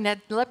 knocking that,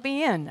 let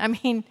me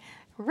in.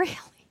 Really?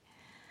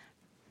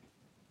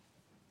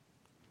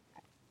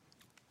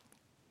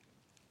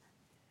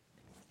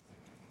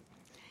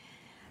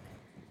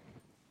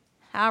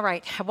 All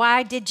right.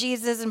 Why did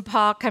Jesus and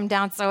Paul come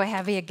down so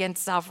heavy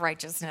against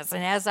self-righteousness?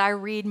 And as I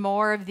read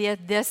more of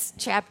this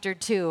chapter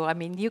 2,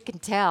 you can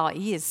tell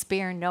he is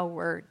sparing no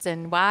words.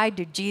 And why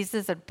do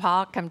Jesus and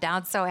Paul come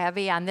down so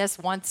heavy on this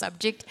one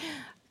subject?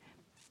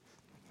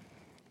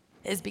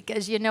 Is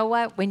because you know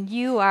what? When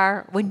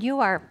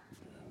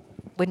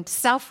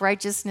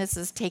self-righteousness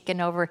is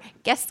taken over,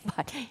 guess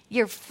what?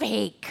 You're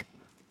fake.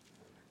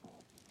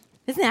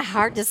 Isn't that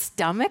hard to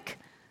stomach?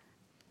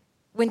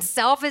 When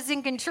self is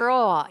in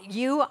control,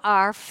 you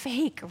are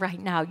fake right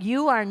now.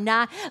 You are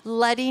not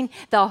letting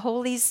the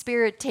Holy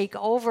Spirit take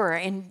over,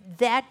 and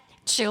that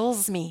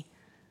chills me.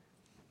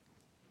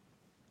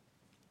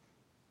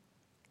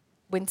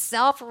 When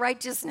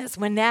self-righteousness,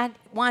 when that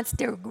wants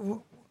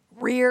to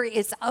rear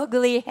its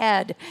ugly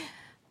head,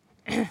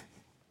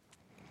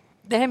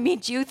 that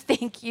means you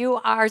think you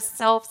are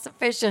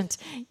self-sufficient.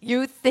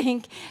 You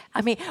think,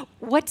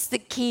 what's the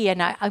key?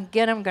 And I'm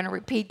going to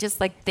repeat just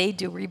like they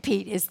do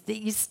repeat, is that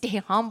you stay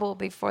humble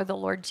before the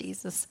Lord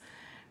Jesus.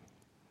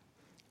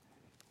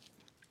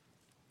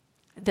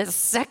 The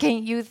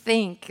second you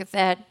think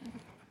that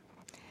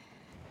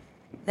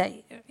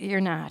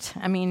you're not.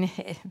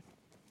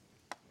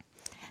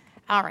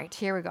 All right,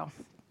 here we go.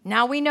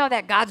 Now we know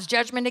that God's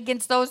judgment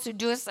against those who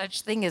do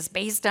such thing is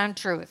based on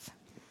truth.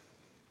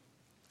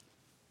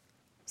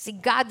 See,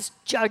 God's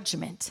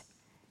judgment.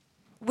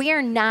 We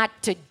are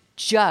not to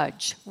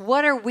judge.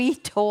 What are we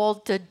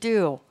told to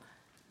do?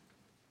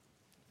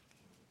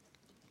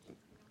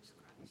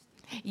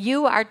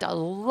 You are to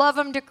love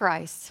them to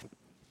Christ.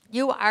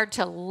 You are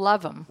to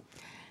love them.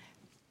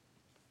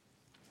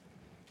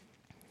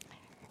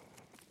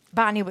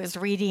 Bonnie was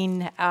reading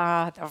the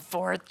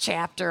 4th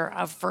chapter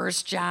of 1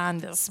 John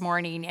this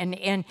morning,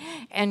 and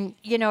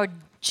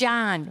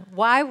John,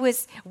 why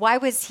was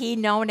he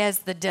known as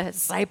the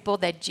disciple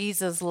that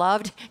Jesus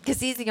loved? Because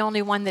he's the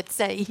only one that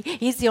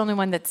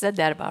said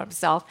that about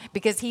himself,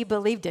 because he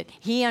believed it.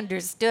 He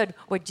understood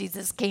what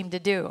Jesus came to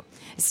do.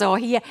 So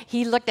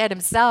he looked at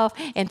himself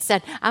and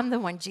said, "I'm the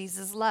one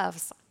Jesus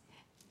loves."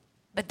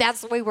 But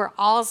that's the way we're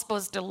all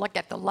supposed to look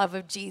at the love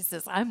of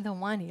Jesus. I'm the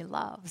one he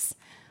loves.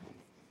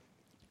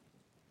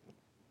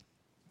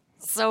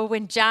 So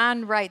when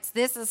John writes,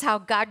 this is how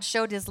God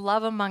showed his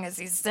love among us.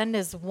 He sent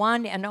his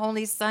one and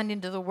only Son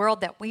into the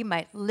world that we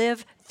might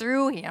live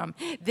through him.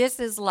 This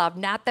is love,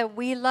 not that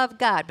we love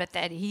God, but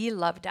that he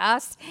loved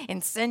us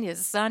and sent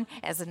his Son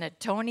as an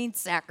atoning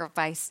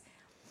sacrifice.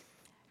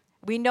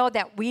 We know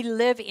that we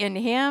live in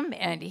him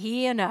and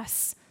he in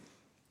us,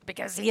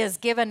 because he has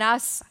given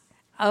us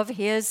of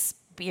his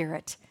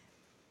Spirit.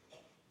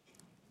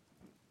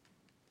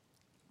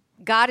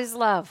 God is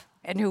love.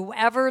 And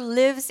whoever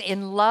lives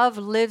in love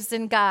lives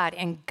in God,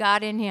 and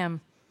God in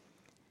him.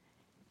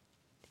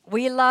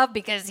 We love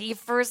because he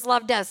first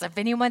loved us. If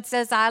anyone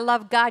says, I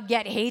love God,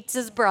 yet hates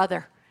his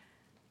brother,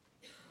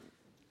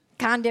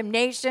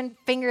 condemnation,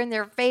 finger in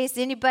their face.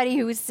 Anybody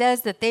who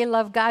says that they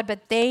love God,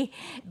 but they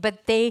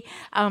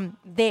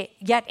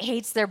yet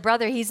hates their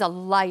brother, he's a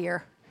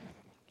liar.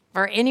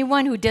 For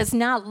anyone who does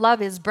not love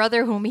his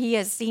brother whom he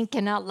has seen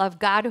cannot love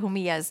God whom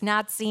he has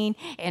not seen.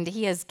 And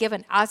he has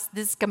given us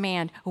this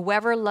command: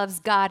 whoever loves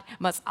God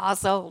must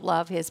also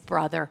love his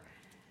brother.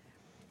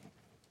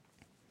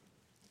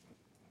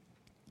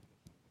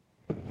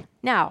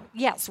 Now,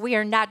 yes, we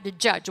are not to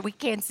judge. We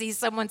can't see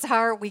someone's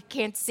heart. We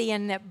can't see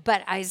in it.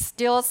 But I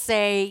still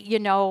say,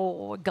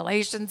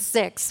 Galatians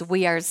 6,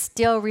 we are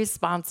still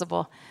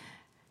responsible.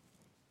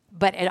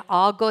 But it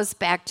all goes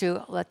back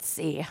to, let's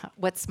see,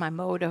 what's my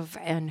motive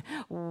and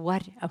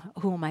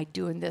who am I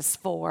doing this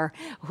for?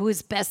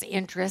 Whose best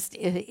interest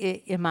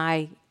am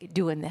I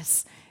doing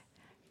this?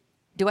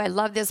 Do I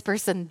love this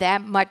person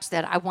that much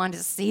that I want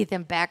to see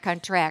them back on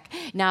track?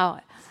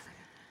 Now,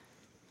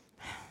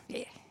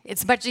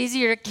 it's much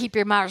easier to keep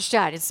your mouth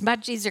shut. It's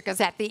much easier because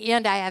at the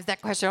end I have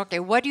that question, okay,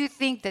 what do you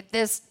think that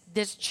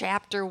this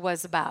chapter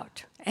was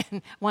about?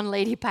 And one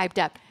lady piped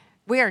up,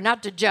 we are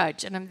not to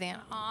judge. And I'm thinking,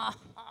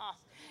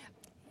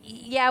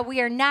 yeah,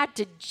 we are not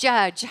to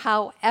judge.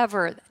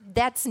 However,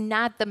 that's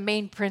not the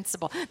main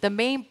principle. The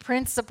main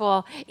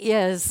principle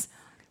is,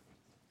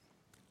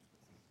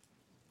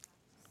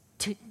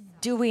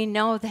 do we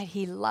know that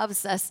he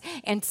loves us?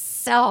 And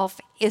self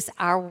is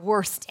our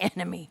worst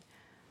enemy.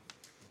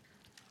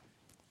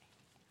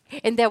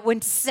 And that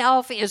when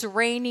self is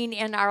reigning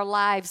in our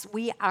lives,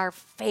 we are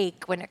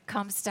fake when it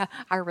comes to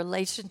our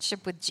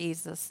relationship with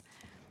Jesus.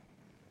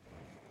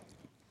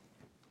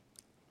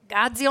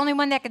 God's the only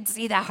one that can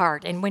see the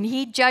heart. And when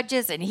he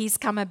judges, and he's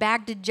coming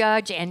back to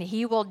judge, and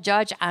he will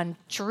judge on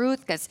truth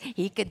because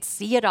he could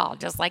see it all,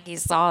 just like he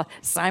saw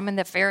Simon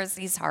the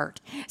Pharisee's heart.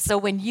 So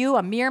when you,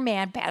 a mere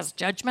man, pass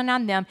judgment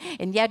on them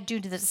and yet do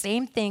the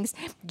same things,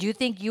 do you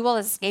think you will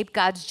escape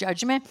God's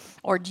judgment?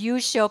 Or do you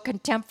show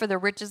contempt for the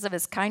riches of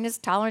his kindness,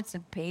 tolerance,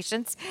 and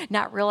patience,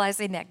 not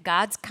realizing that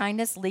God's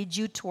kindness leads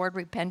you toward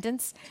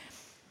repentance?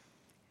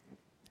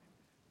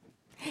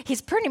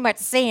 He's pretty much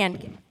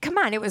saying, come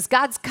on, it was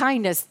God's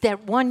kindness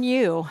that won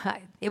you.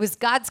 It was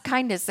God's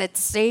kindness that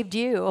saved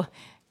you.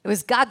 It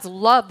was God's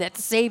love that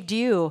saved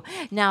you.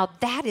 Now,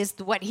 that is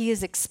what he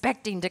is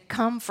expecting to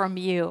come from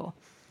you.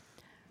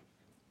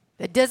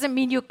 That doesn't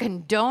mean you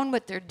condone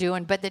what they're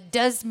doing, but it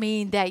does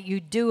mean that you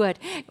do it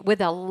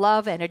with a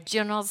love and a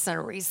gentleness and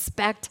a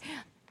respect.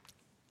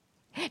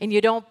 And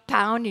you don't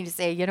pound and you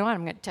say, you know what,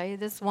 I'm going to tell you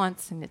this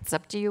once, and it's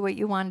up to you what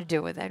you want to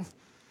do with it.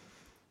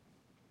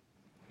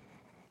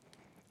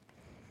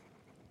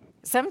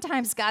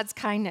 Sometimes God's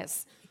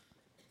kindness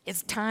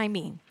is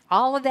timing,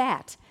 all of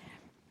that.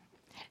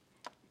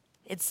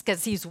 It's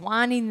because he's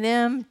wanting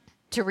them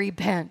to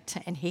repent,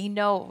 and he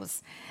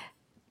knows.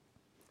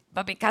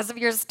 But because of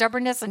your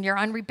stubbornness and your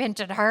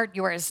unrepentant heart,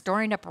 you are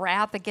storing up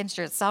wrath against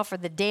yourself for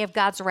the day of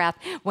God's wrath,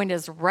 when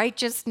his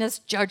righteousness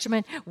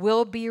judgment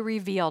will be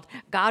revealed.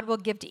 God will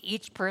give to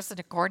each person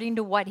according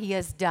to what he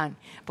has done.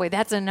 Boy,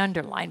 that's an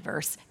underlined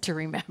verse to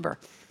remember.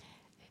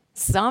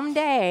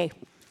 Someday,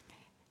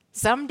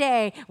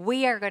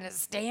 we are going to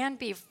stand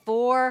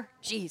before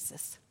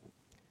Jesus.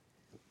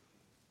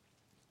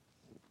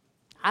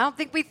 I don't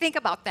think we think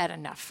about that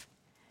enough,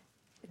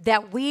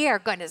 that we are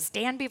going to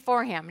stand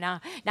before him.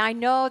 Now I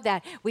know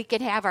that we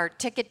can have our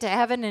ticket to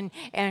heaven,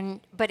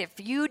 but if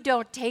you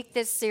don't take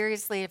this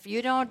seriously, if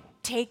you don't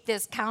take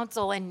this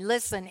counsel and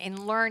listen and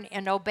learn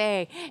and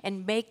obey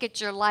and make it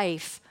your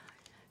life,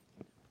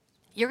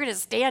 you're going to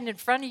stand in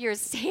front of your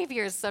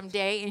Savior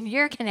someday, and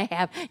you're going to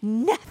have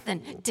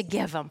nothing to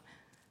give him.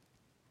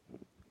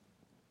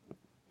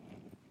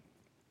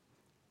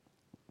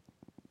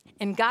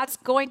 And God's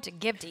going to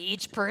give to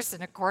each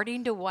person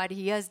according to what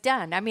he has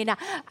done. I mean,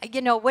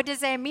 what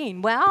does that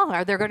mean? Well,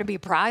 are there going to be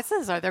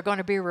prizes? Are there going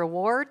to be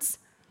rewards?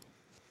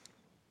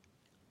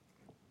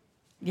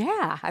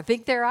 Yeah, I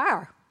think there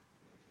are.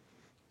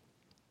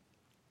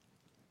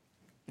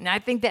 And I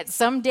think that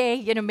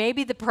someday,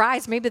 maybe the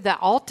prize, maybe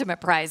the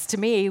ultimate prize to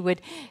me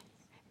would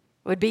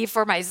be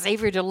for my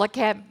Savior to look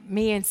at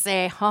me and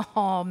say,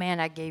 oh, man,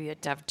 I gave you a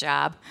tough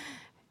job,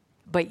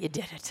 but you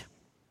did it.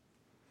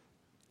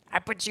 I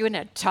put you in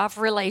a tough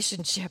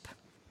relationship,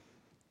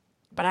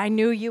 but I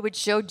knew you would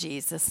show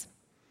Jesus.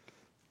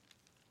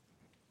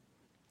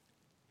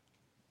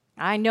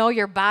 I know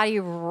your body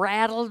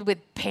rattled with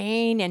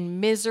pain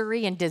and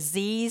misery and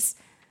disease,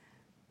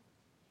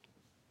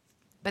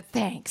 but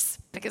thanks,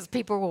 because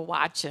people were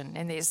watching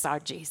and they saw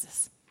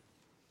Jesus.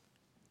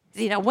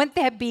 Wouldn't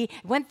that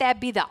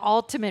be the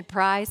ultimate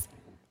prize?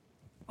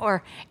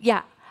 Or,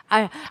 yeah,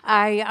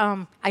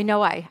 I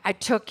know I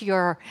took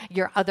your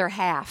other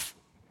half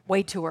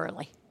way too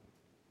early,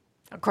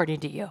 according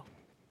to you.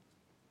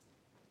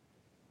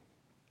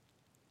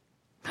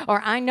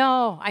 Or I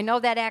know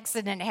that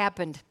accident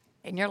happened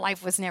and your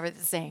life was never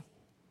the same.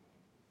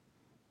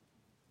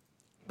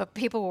 But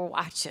people were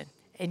watching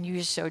and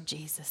you showed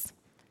Jesus.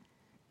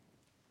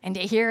 And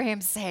to hear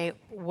him say,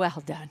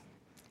 well done.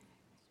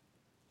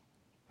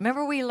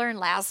 Remember we learned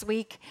last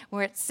week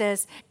where it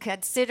says,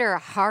 consider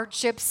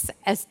hardships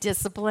as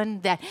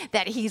discipline,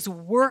 that he's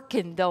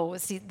working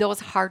those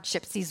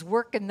hardships, he's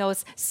working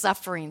those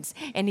sufferings,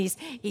 and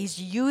he's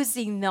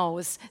using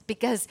those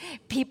because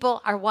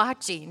people are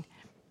watching.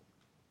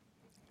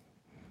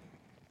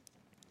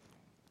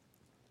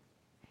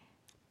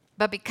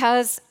 But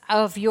because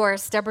of your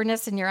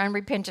stubbornness and your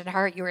unrepentant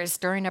heart, you are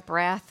stirring up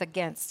wrath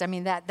against. I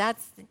mean,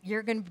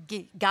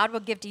 God will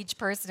give to each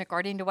person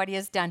according to what he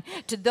has done.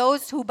 To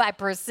those who by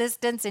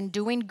persistence in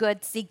doing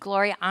good seek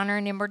glory, honor,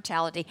 and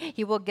immortality,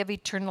 he will give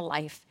eternal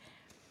life.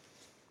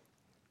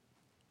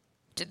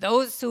 To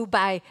those who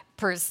by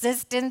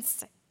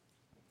persistence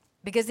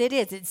Because it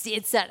is.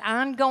 It's that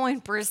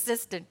ongoing,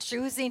 persistent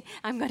choosing.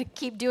 I'm going to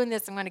keep doing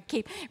this. I'm going to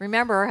keep.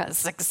 Remember, a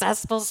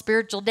successful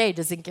spiritual day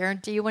doesn't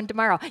guarantee you one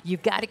tomorrow.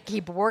 You've got to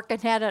keep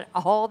working at it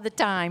all the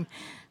time.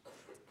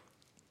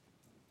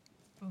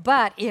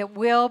 But it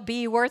will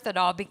be worth it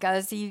all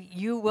because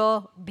you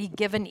will be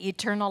given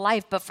eternal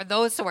life. But for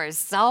those who are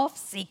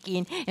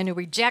self-seeking and who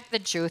reject the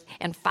truth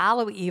and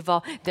follow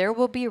evil, there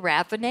will be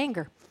wrath and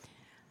anger.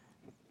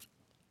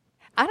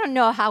 I don't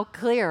know how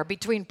clear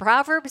between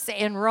Proverbs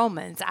and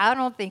Romans. I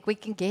don't think we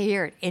can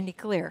hear it any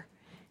clearer.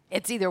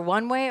 It's either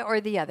one way or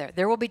the other.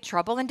 There will be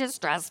trouble and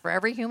distress for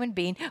every human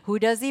being who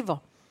does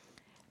evil.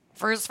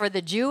 First for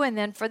the Jew and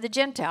then for the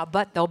Gentile.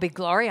 But there'll be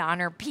glory,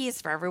 honor,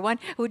 peace for everyone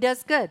who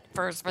does good.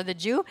 First for the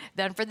Jew,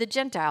 then for the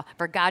Gentile.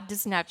 For God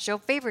does not show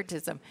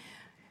favoritism.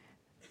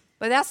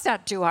 But that's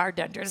not too hard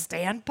to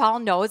understand. Paul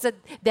knows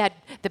that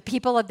the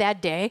people of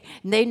that day,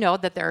 they know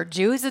that there are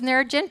Jews and there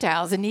are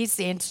Gentiles. And he's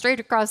saying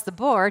straight across the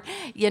board,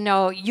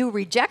 you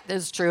reject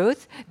this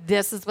truth,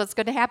 this is what's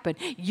going to happen.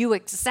 You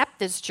accept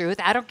this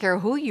truth. I don't care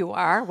who you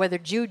are, whether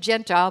Jew,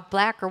 Gentile,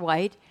 black or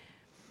white.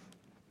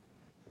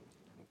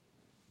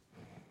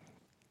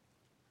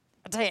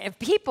 If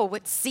people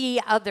would see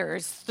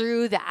others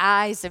through the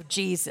eyes of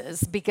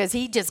Jesus, because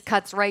he just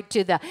cuts right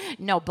to the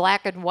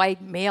black and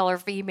white, male or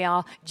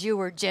female, Jew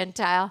or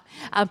Gentile.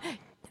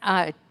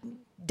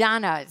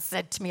 Donna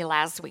said to me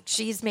last week,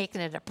 she's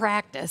making it a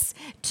practice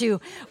to,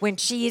 when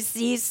she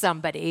sees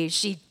somebody,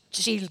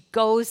 she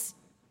goes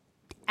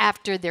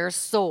after their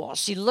soul.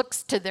 She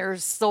looks to their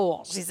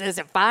soul. She says,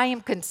 if I am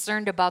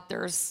concerned about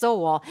their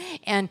soul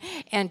and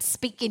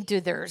speaking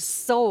to their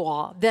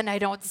soul, then I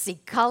don't see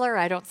color,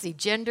 I don't see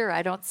gender,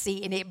 I don't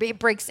see, and it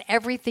breaks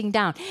everything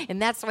down.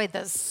 And that's why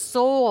the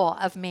soul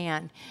of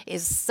man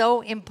is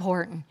so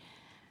important.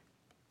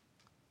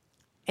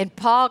 And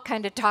Paul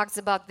kind of talks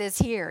about this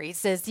here. He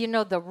says,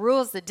 the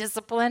rules, the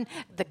discipline,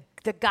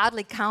 the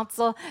godly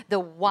counsel, the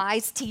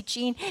wise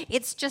teaching,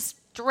 it's just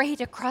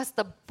straight across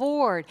the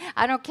board.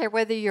 I don't care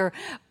whether you're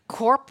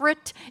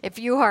corporate, if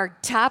you are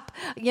top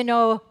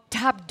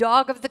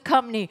dog of the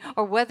company,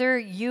 or whether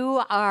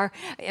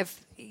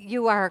if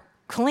you are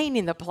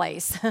cleaning the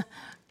place.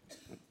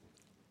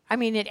 I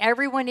mean, and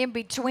everyone in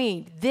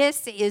between.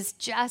 This is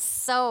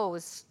just so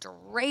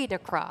straight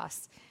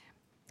across.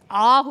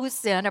 All who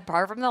sin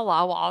apart from the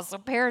law will also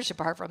perish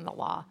apart from the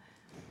law.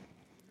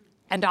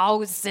 And all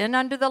who sin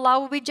under the law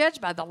will be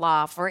judged by the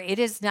law, for it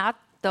is not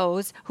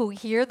those who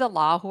hear the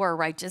law who are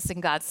righteous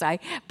in God's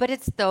sight, but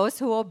it's those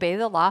who obey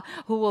the law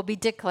who will be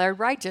declared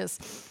righteous.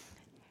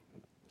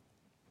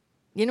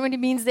 You know what he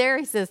means there?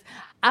 He says,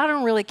 I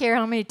don't really care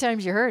how many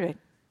times you heard it.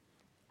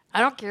 I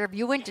don't care if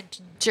you went to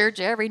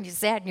church and you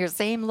sat in your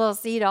same little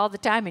seat all the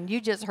time and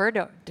you just heard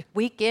it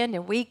week in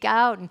and week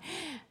out.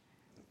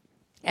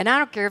 And I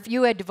don't care if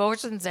you had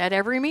devotions at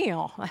every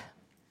meal.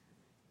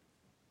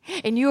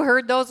 And you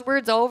heard those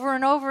words over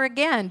and over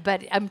again.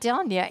 But I'm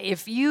telling you,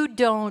 if you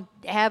don't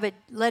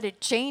let it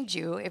change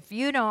you, if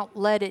you don't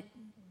let it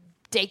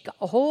take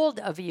hold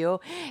of you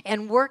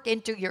and work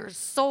into your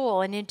soul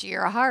and into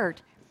your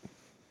heart.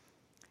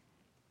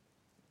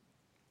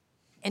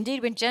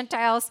 Indeed, when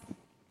Gentiles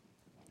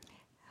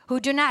who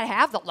do not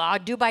have the law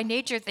do by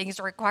nature things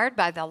required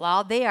by the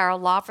law, they are a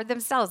law for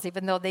themselves,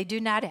 even though they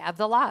do not have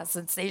the law,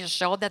 since they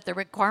show that the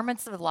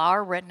requirements of the law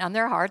are written on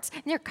their hearts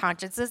and their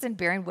consciences and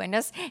bearing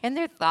witness, and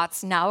their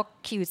thoughts now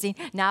accusing,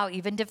 now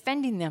even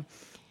defending them.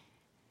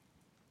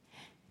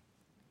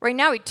 Right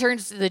now he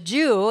turns to the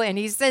Jew and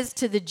he says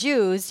to the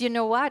Jews, you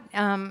know what?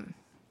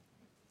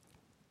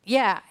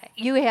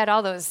 You had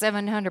all those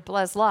 700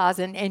 plus laws.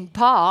 And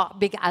Paul,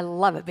 I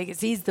love it because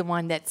he's the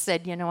one that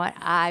said, you know what?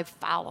 I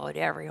followed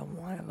every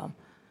one of them.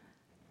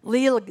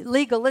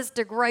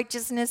 Legalistic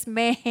righteousness,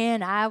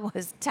 man, I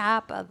was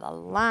top of the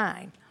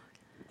line.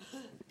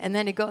 And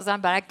then he goes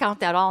on, but I count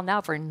that all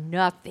now for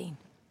nothing.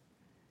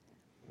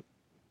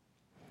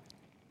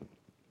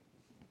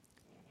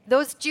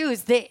 Those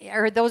Jews,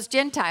 those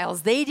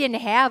Gentiles, they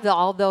didn't have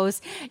all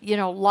those,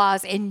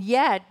 laws. And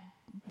yet,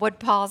 what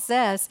Paul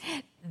says,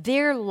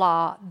 their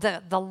law,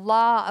 the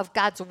law of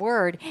God's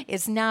word,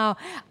 is now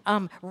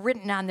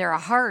written on their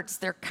hearts,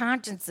 their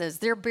consciences.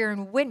 They're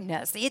bearing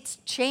witness. It's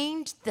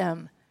changed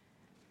them.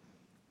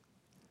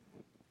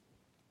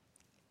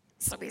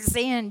 So he's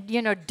saying,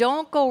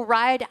 don't go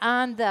ride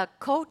on the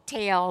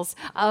coattails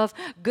of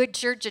good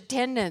church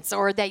attendance,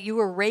 or that you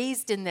were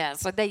raised in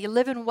this, or that you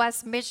live in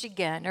West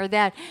Michigan, or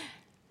that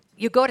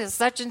you go to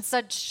such and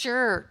such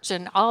church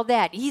and all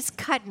that. He's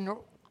cutting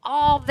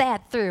all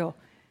that through.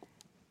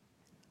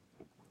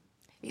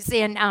 He's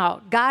saying,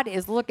 now, God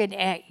is looking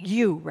at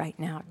you right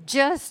now,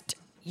 just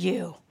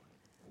you.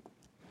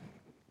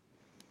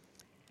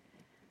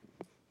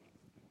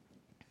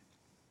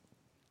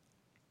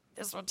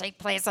 This will take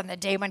place on the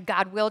day when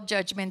God will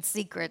judge men's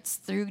secrets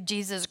through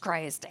Jesus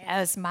Christ,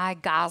 as my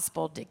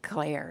gospel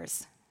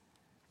declares.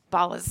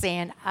 Paul is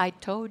saying, I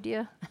told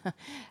you.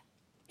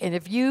 And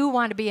if you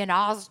want to be an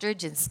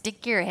ostrich and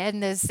stick your head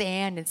in the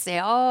sand and say,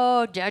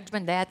 oh,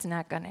 judgment, that's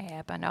not going to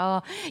happen.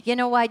 Oh, you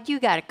know what? You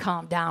got to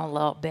calm down a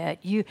little bit.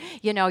 You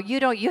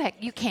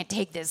can't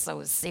take this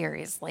so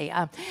seriously.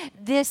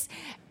 This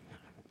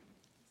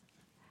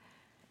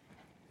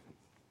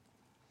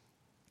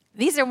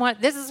is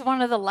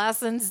one of the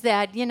lessons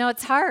that,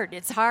 it's hard.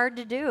 It's hard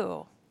to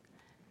do.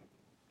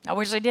 I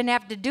wish I didn't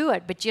have to do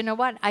it, but you know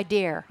what? I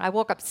dare. I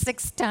woke up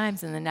 6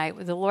 times in the night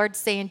with the Lord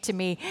saying to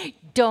me,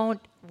 don't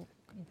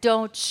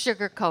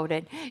sugarcoat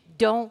it.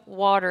 Don't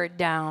water it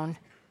down.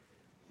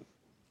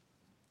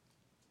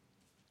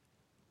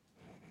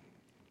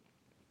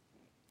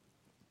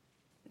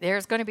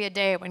 There's going to be a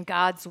day when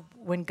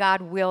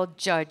God will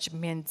judge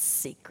men's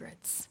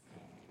secrets.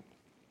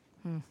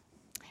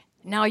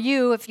 Now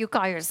you, if you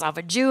call yourself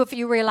a Jew, if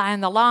you rely on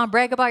the law and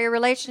brag about your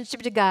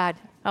relationship to God.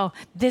 Oh,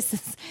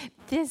 this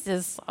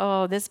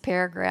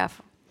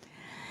paragraph.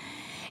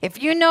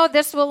 If you know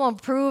this will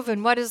improve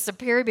in what is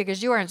superior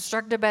because you are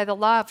instructed by the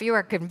law, if you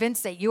are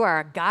convinced that you are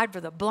a guide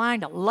for the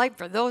blind, a light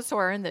for those who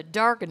are in the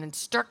dark, an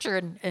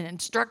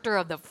instructor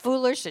of the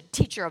foolish, a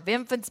teacher of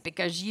infants,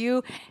 because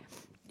you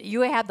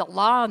have the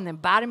law and the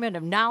embodiment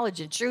of knowledge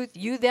and truth,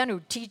 you then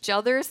who teach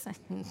others.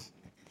 When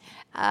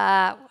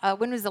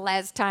was the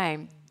last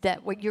time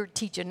that what you're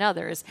teaching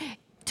others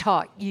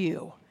taught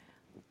you?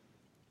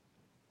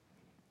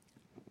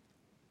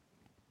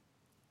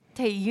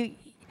 Tell you,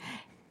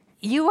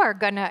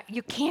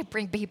 you can't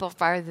bring people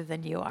farther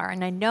than you are.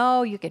 And I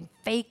know you can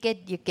fake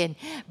it,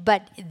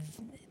 but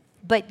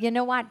you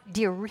know what?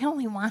 Do you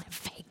really want to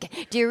fake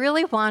it? Do you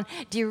really want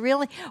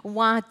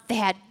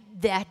that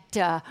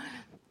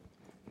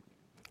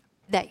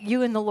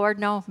you and the Lord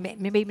know?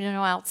 Maybe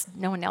no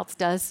one else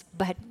does,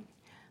 but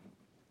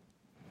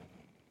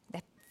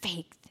that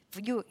fake.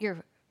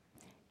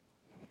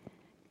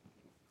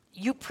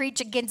 You preach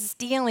against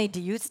stealing.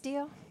 Do you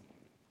steal?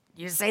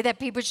 You say that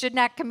people should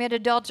not commit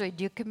adultery.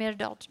 Do you commit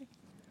adultery?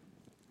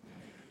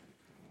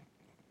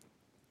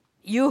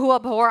 You who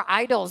abhor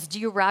idols, do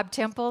you rob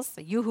temples?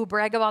 You who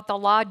brag about the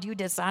law, do you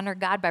dishonor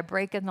God by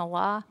breaking the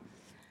law?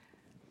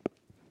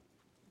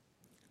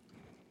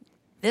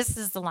 This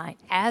is the line.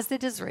 As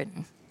it is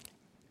written,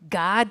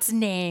 God's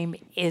name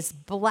is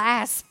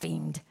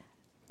blasphemed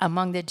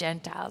among the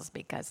Gentiles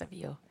because of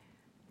you.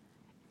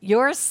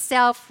 Your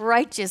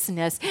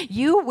self-righteousness,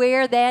 you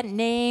wear that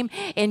name,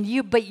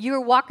 but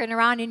you're walking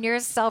around in your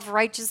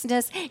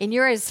self-righteousness, and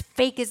you're as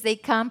fake as they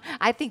come.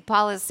 I think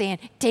Paul is saying,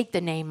 take the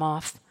name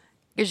off,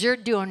 because you're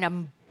doing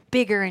a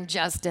bigger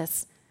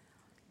injustice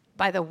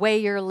by the way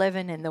you're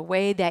living and the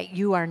way that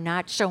you are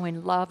not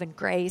showing love and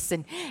grace.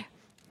 And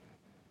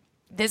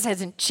this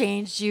hasn't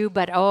changed you,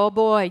 but oh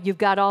boy, you've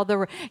got all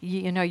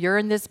you're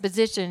in this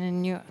position,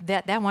 and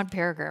that one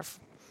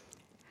paragraph.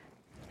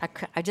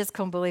 I just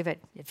couldn't believe it.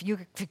 If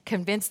you're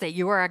convinced that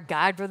you are a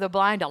guide for the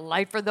blind, a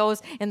light for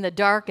those in the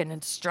dark, an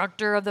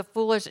instructor of the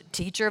foolish, a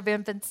teacher of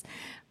infants,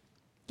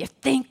 you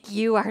think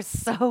you are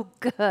so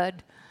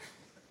good.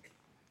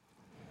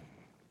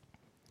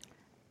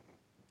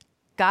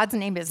 God's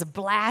name is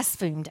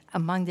blasphemed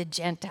among the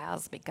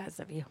Gentiles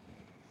because of you.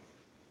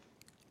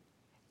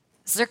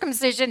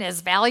 Circumcision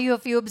is value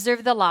if you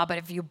observe the law, but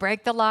if you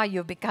break the law,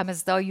 you become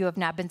as though you have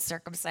not been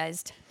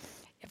circumcised.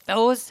 If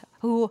those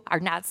who are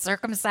not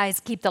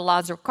circumcised keep the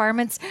law's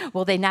requirements,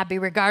 will they not be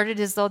regarded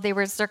as though they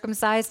were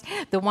circumcised?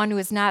 The one who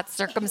is not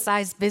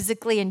circumcised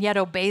physically and yet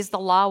obeys the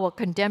law will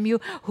condemn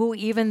you, who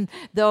even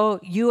though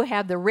you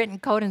have the written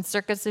code and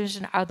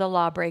circumcision are the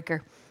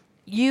lawbreaker.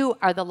 You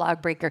are the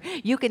lawbreaker.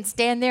 You can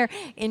stand there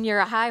in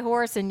your high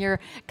horse and your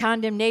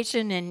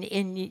condemnation,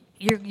 and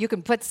you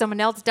can put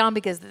someone else down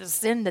because of the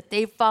sin that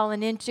they've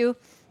fallen into.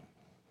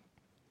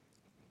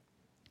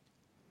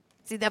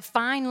 See, the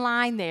fine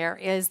line there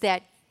is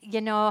that,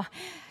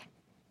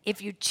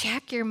 if you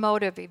check your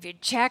motive, if you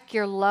check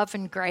your love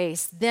and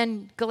grace,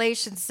 then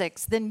Galatians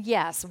 6, then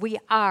yes, we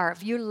are.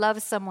 If you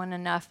love someone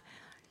enough,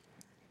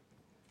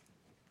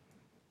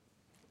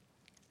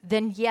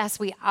 then yes,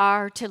 we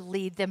are to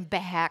lead them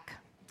back.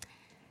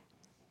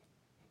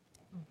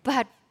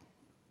 But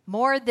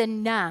more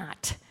than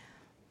not,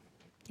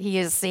 he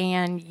is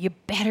saying, you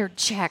better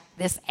check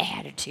this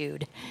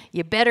attitude.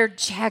 You better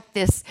check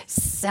this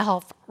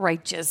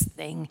self-righteous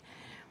thing.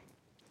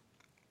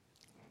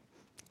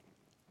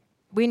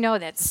 We know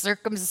that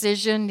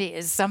circumcision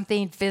is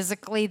something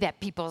physically that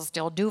people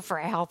still do for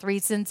health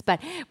reasons, but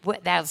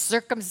that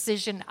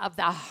circumcision of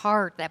the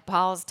heart that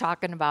Paul is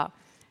talking about.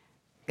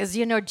 Because,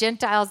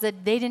 Gentiles,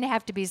 that they didn't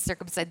have to be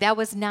circumcised. That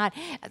was not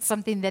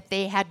something that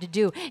they had to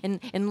do.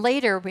 And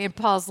later in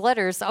Paul's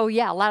letters, a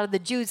lot of the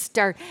Jews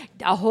start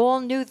a whole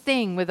new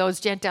thing with those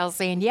Gentiles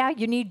saying, yeah,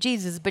 you need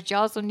Jesus, but you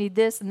also need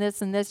this and this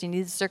and this. You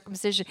need the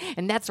circumcision.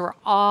 And that's where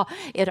all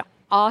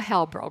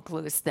hell broke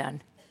loose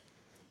then.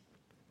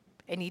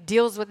 And he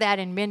deals with that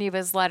in many of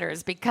his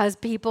letters because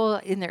people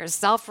in their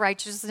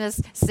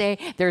self-righteousness say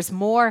there's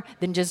more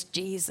than just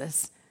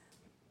Jesus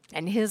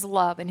and his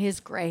love and his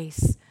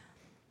grace.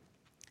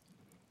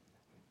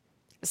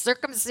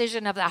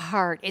 Circumcision of the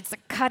heart, it's a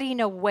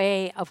cutting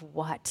away of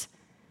what?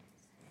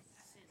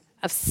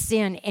 of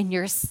sin in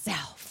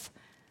yourself.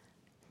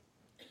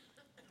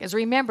 Because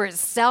remember,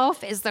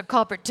 self is the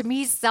culprit. To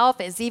me,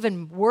 self is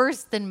even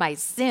worse than my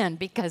sin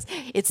because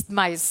it's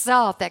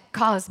myself that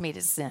caused me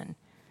to sin.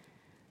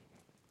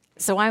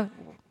 So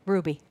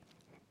Ruby.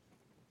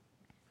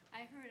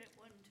 I heard it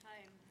one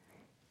time,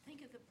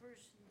 think of the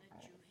person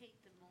that you hate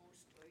the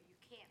most or you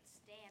can't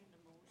stand the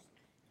most,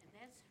 and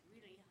that's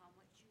really how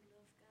much you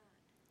love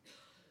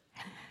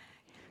God.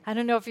 I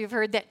don't know if you've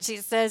heard that. She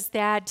says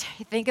that,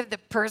 think of the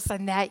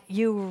person that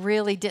you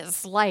really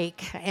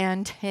dislike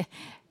and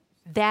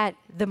that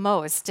the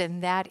most,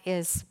 and that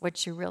is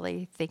what you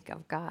really think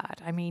of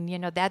God. I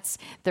mean, that's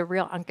the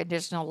real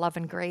unconditional love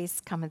and grace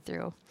coming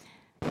through.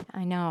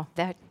 I know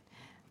that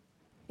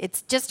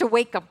it's just a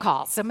wake-up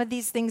call. Some of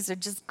these things are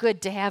just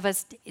good to have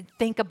us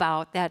think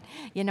about that,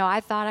 I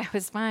thought I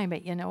was fine,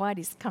 but you know what?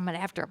 He's coming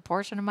after a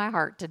portion of my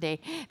heart today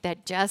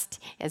that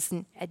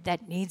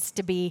that needs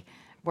to be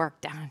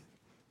worked on.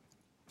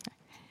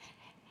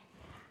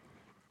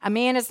 A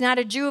man is not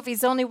a Jew if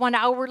he's only one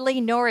outwardly,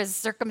 nor is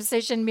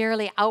circumcision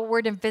merely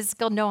outward and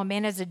physical. No, a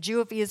man is a Jew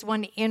if he is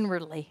one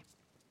inwardly.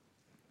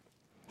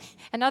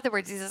 In other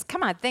words, he says,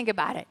 come on, think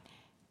about it.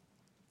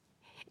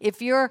 If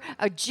you're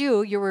a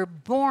Jew, you were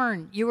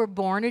born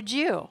a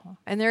Jew.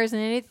 And there isn't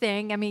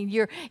anything,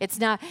 it's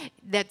not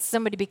that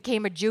somebody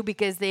became a Jew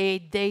because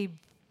they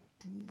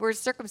were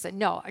circumcised.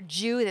 No, a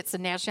Jew, that's a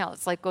nationality.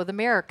 It's like, the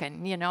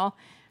American,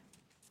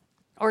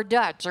 or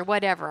Dutch or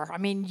whatever.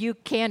 You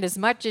can, as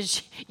much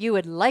as you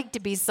would like to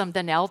be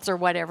something else or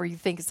whatever you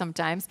think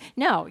sometimes.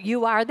 No,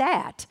 you are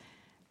that.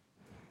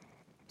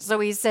 So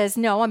he says,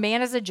 no, a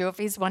man is a Jew if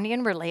he's one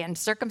inwardly, and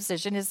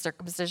circumcision is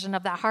circumcision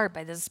of the heart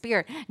by the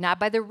Spirit, not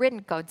by the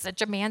written code.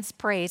 Such a man's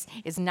praise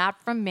is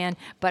not from men,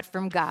 but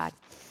from God.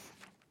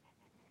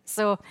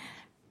 So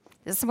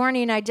this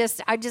morning, I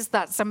just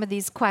thought some of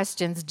these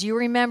questions. Do you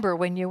remember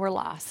when you were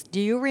lost? Do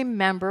you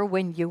remember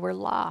when you were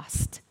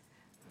lost?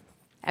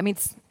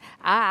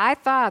 I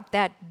thought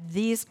that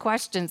these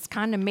questions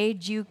kind of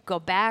made you go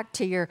back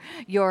to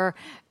your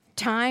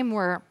time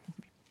where,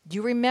 do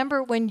you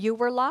remember when you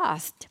were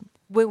lost?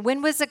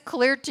 When was it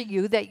clear to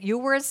you that you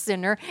were a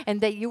sinner and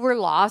that you were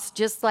lost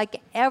just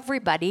like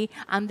everybody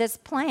on this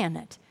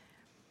planet?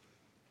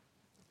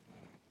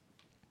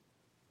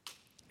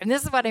 And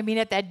this is what I mean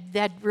at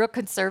that real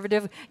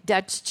conservative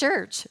Dutch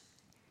church.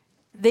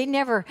 I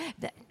never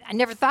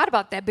thought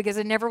about that because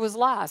it never was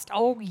lost.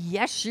 Oh,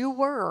 yes, you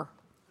were.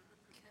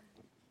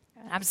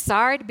 I'm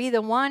sorry to be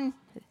the one.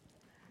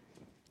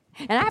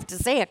 And I have to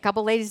say, a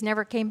couple ladies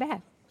never came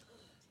back.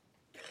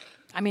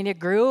 It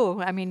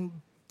grew.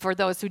 For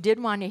those who did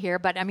want to hear,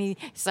 but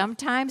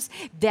sometimes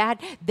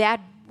that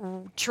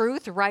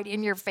truth right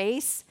in your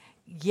face,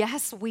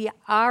 yes, we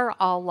are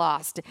all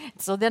lost.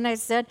 So then I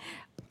said,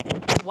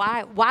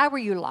 why were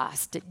you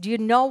lost? Do you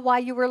know why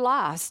you were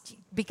lost?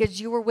 Because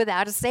you were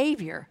without a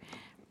Savior.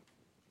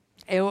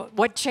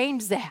 What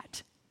changed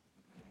that?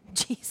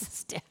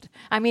 Jesus did.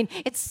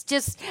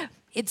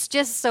 It's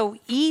just so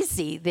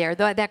easy there.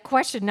 That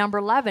question number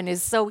 11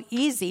 is so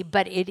easy,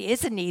 but it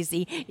isn't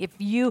easy if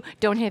you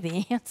don't have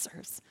the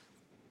answers.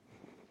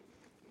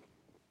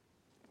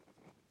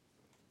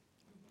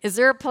 Is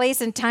there a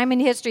place and time in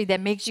history that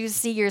makes you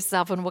see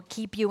yourself and will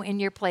keep you in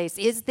your place?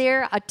 Is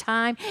there a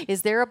time?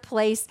 Is there a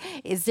place?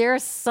 Is there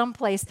some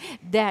place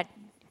that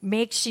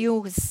makes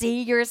you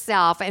see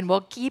yourself and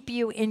will keep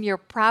you in your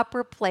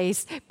proper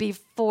place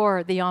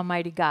before the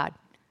Almighty God?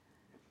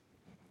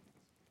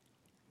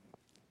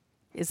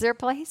 Is there a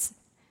place?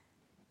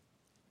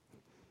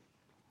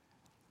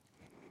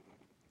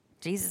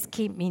 Jesus,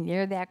 keep me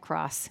near that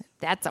cross.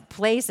 That's a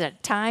place, a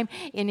time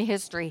in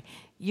history.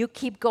 You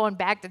keep going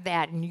back to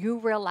that and you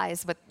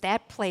realize what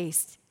that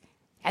place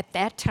at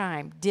that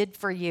time did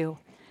for you.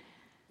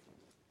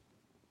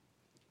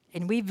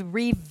 And we've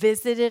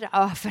revisited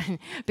often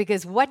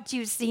because what do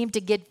you seem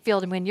to get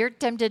filled? And when you're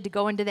tempted to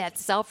go into that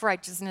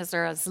self-righteousness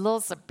or a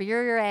little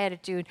superior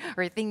attitude,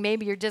 or you think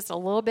maybe you're just a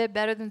little bit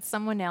better than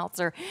someone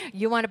else, or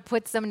you want to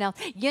put someone else,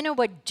 you know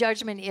what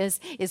judgment is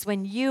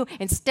when you,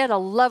 instead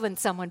of loving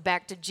someone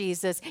back to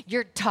Jesus,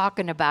 you're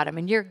talking about them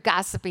and you're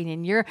gossiping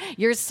and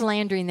you're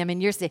slandering them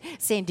and you're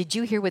saying, did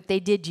you hear what they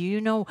did? Do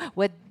you know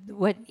what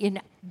in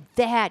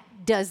that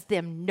does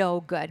them no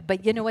good?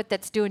 But you know what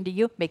that's doing to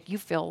you? Make you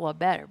feel a little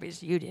better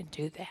because you didn't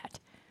do that.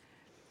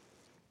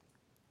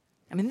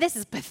 This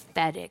is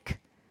pathetic.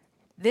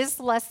 This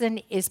lesson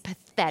is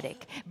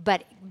pathetic,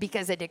 but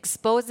because it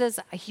exposes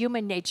a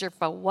human nature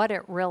for what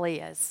it really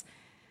is.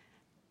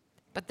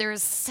 But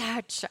there's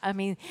such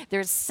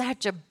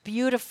a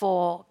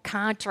beautiful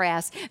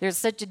contrast. There's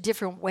such a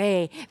different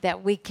way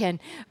that we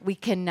can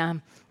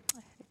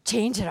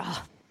change it all.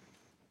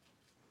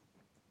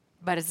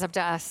 But it's up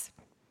to us.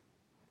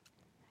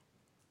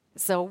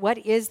 So what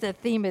is the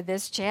theme of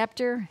this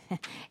chapter?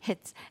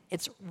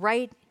 It's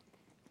right.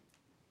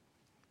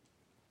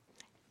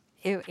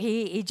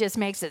 He just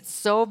makes it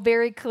so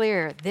very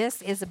clear.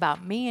 This is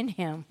about me and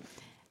him.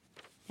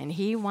 And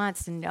he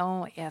wants to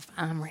know if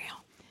I'm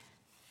real.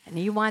 And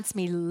he wants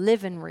me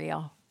living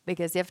real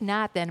Because if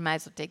not, then I might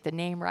as well take the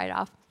name right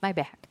off my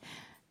back.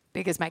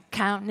 Because my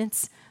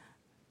countenance,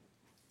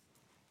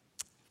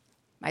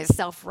 my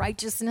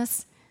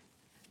self-righteousness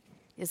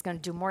is going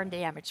to do more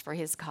damage for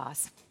his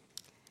cause.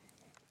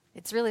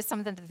 It's really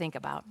something to think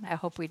about. I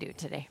hope we do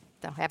today.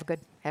 So have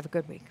a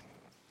good week.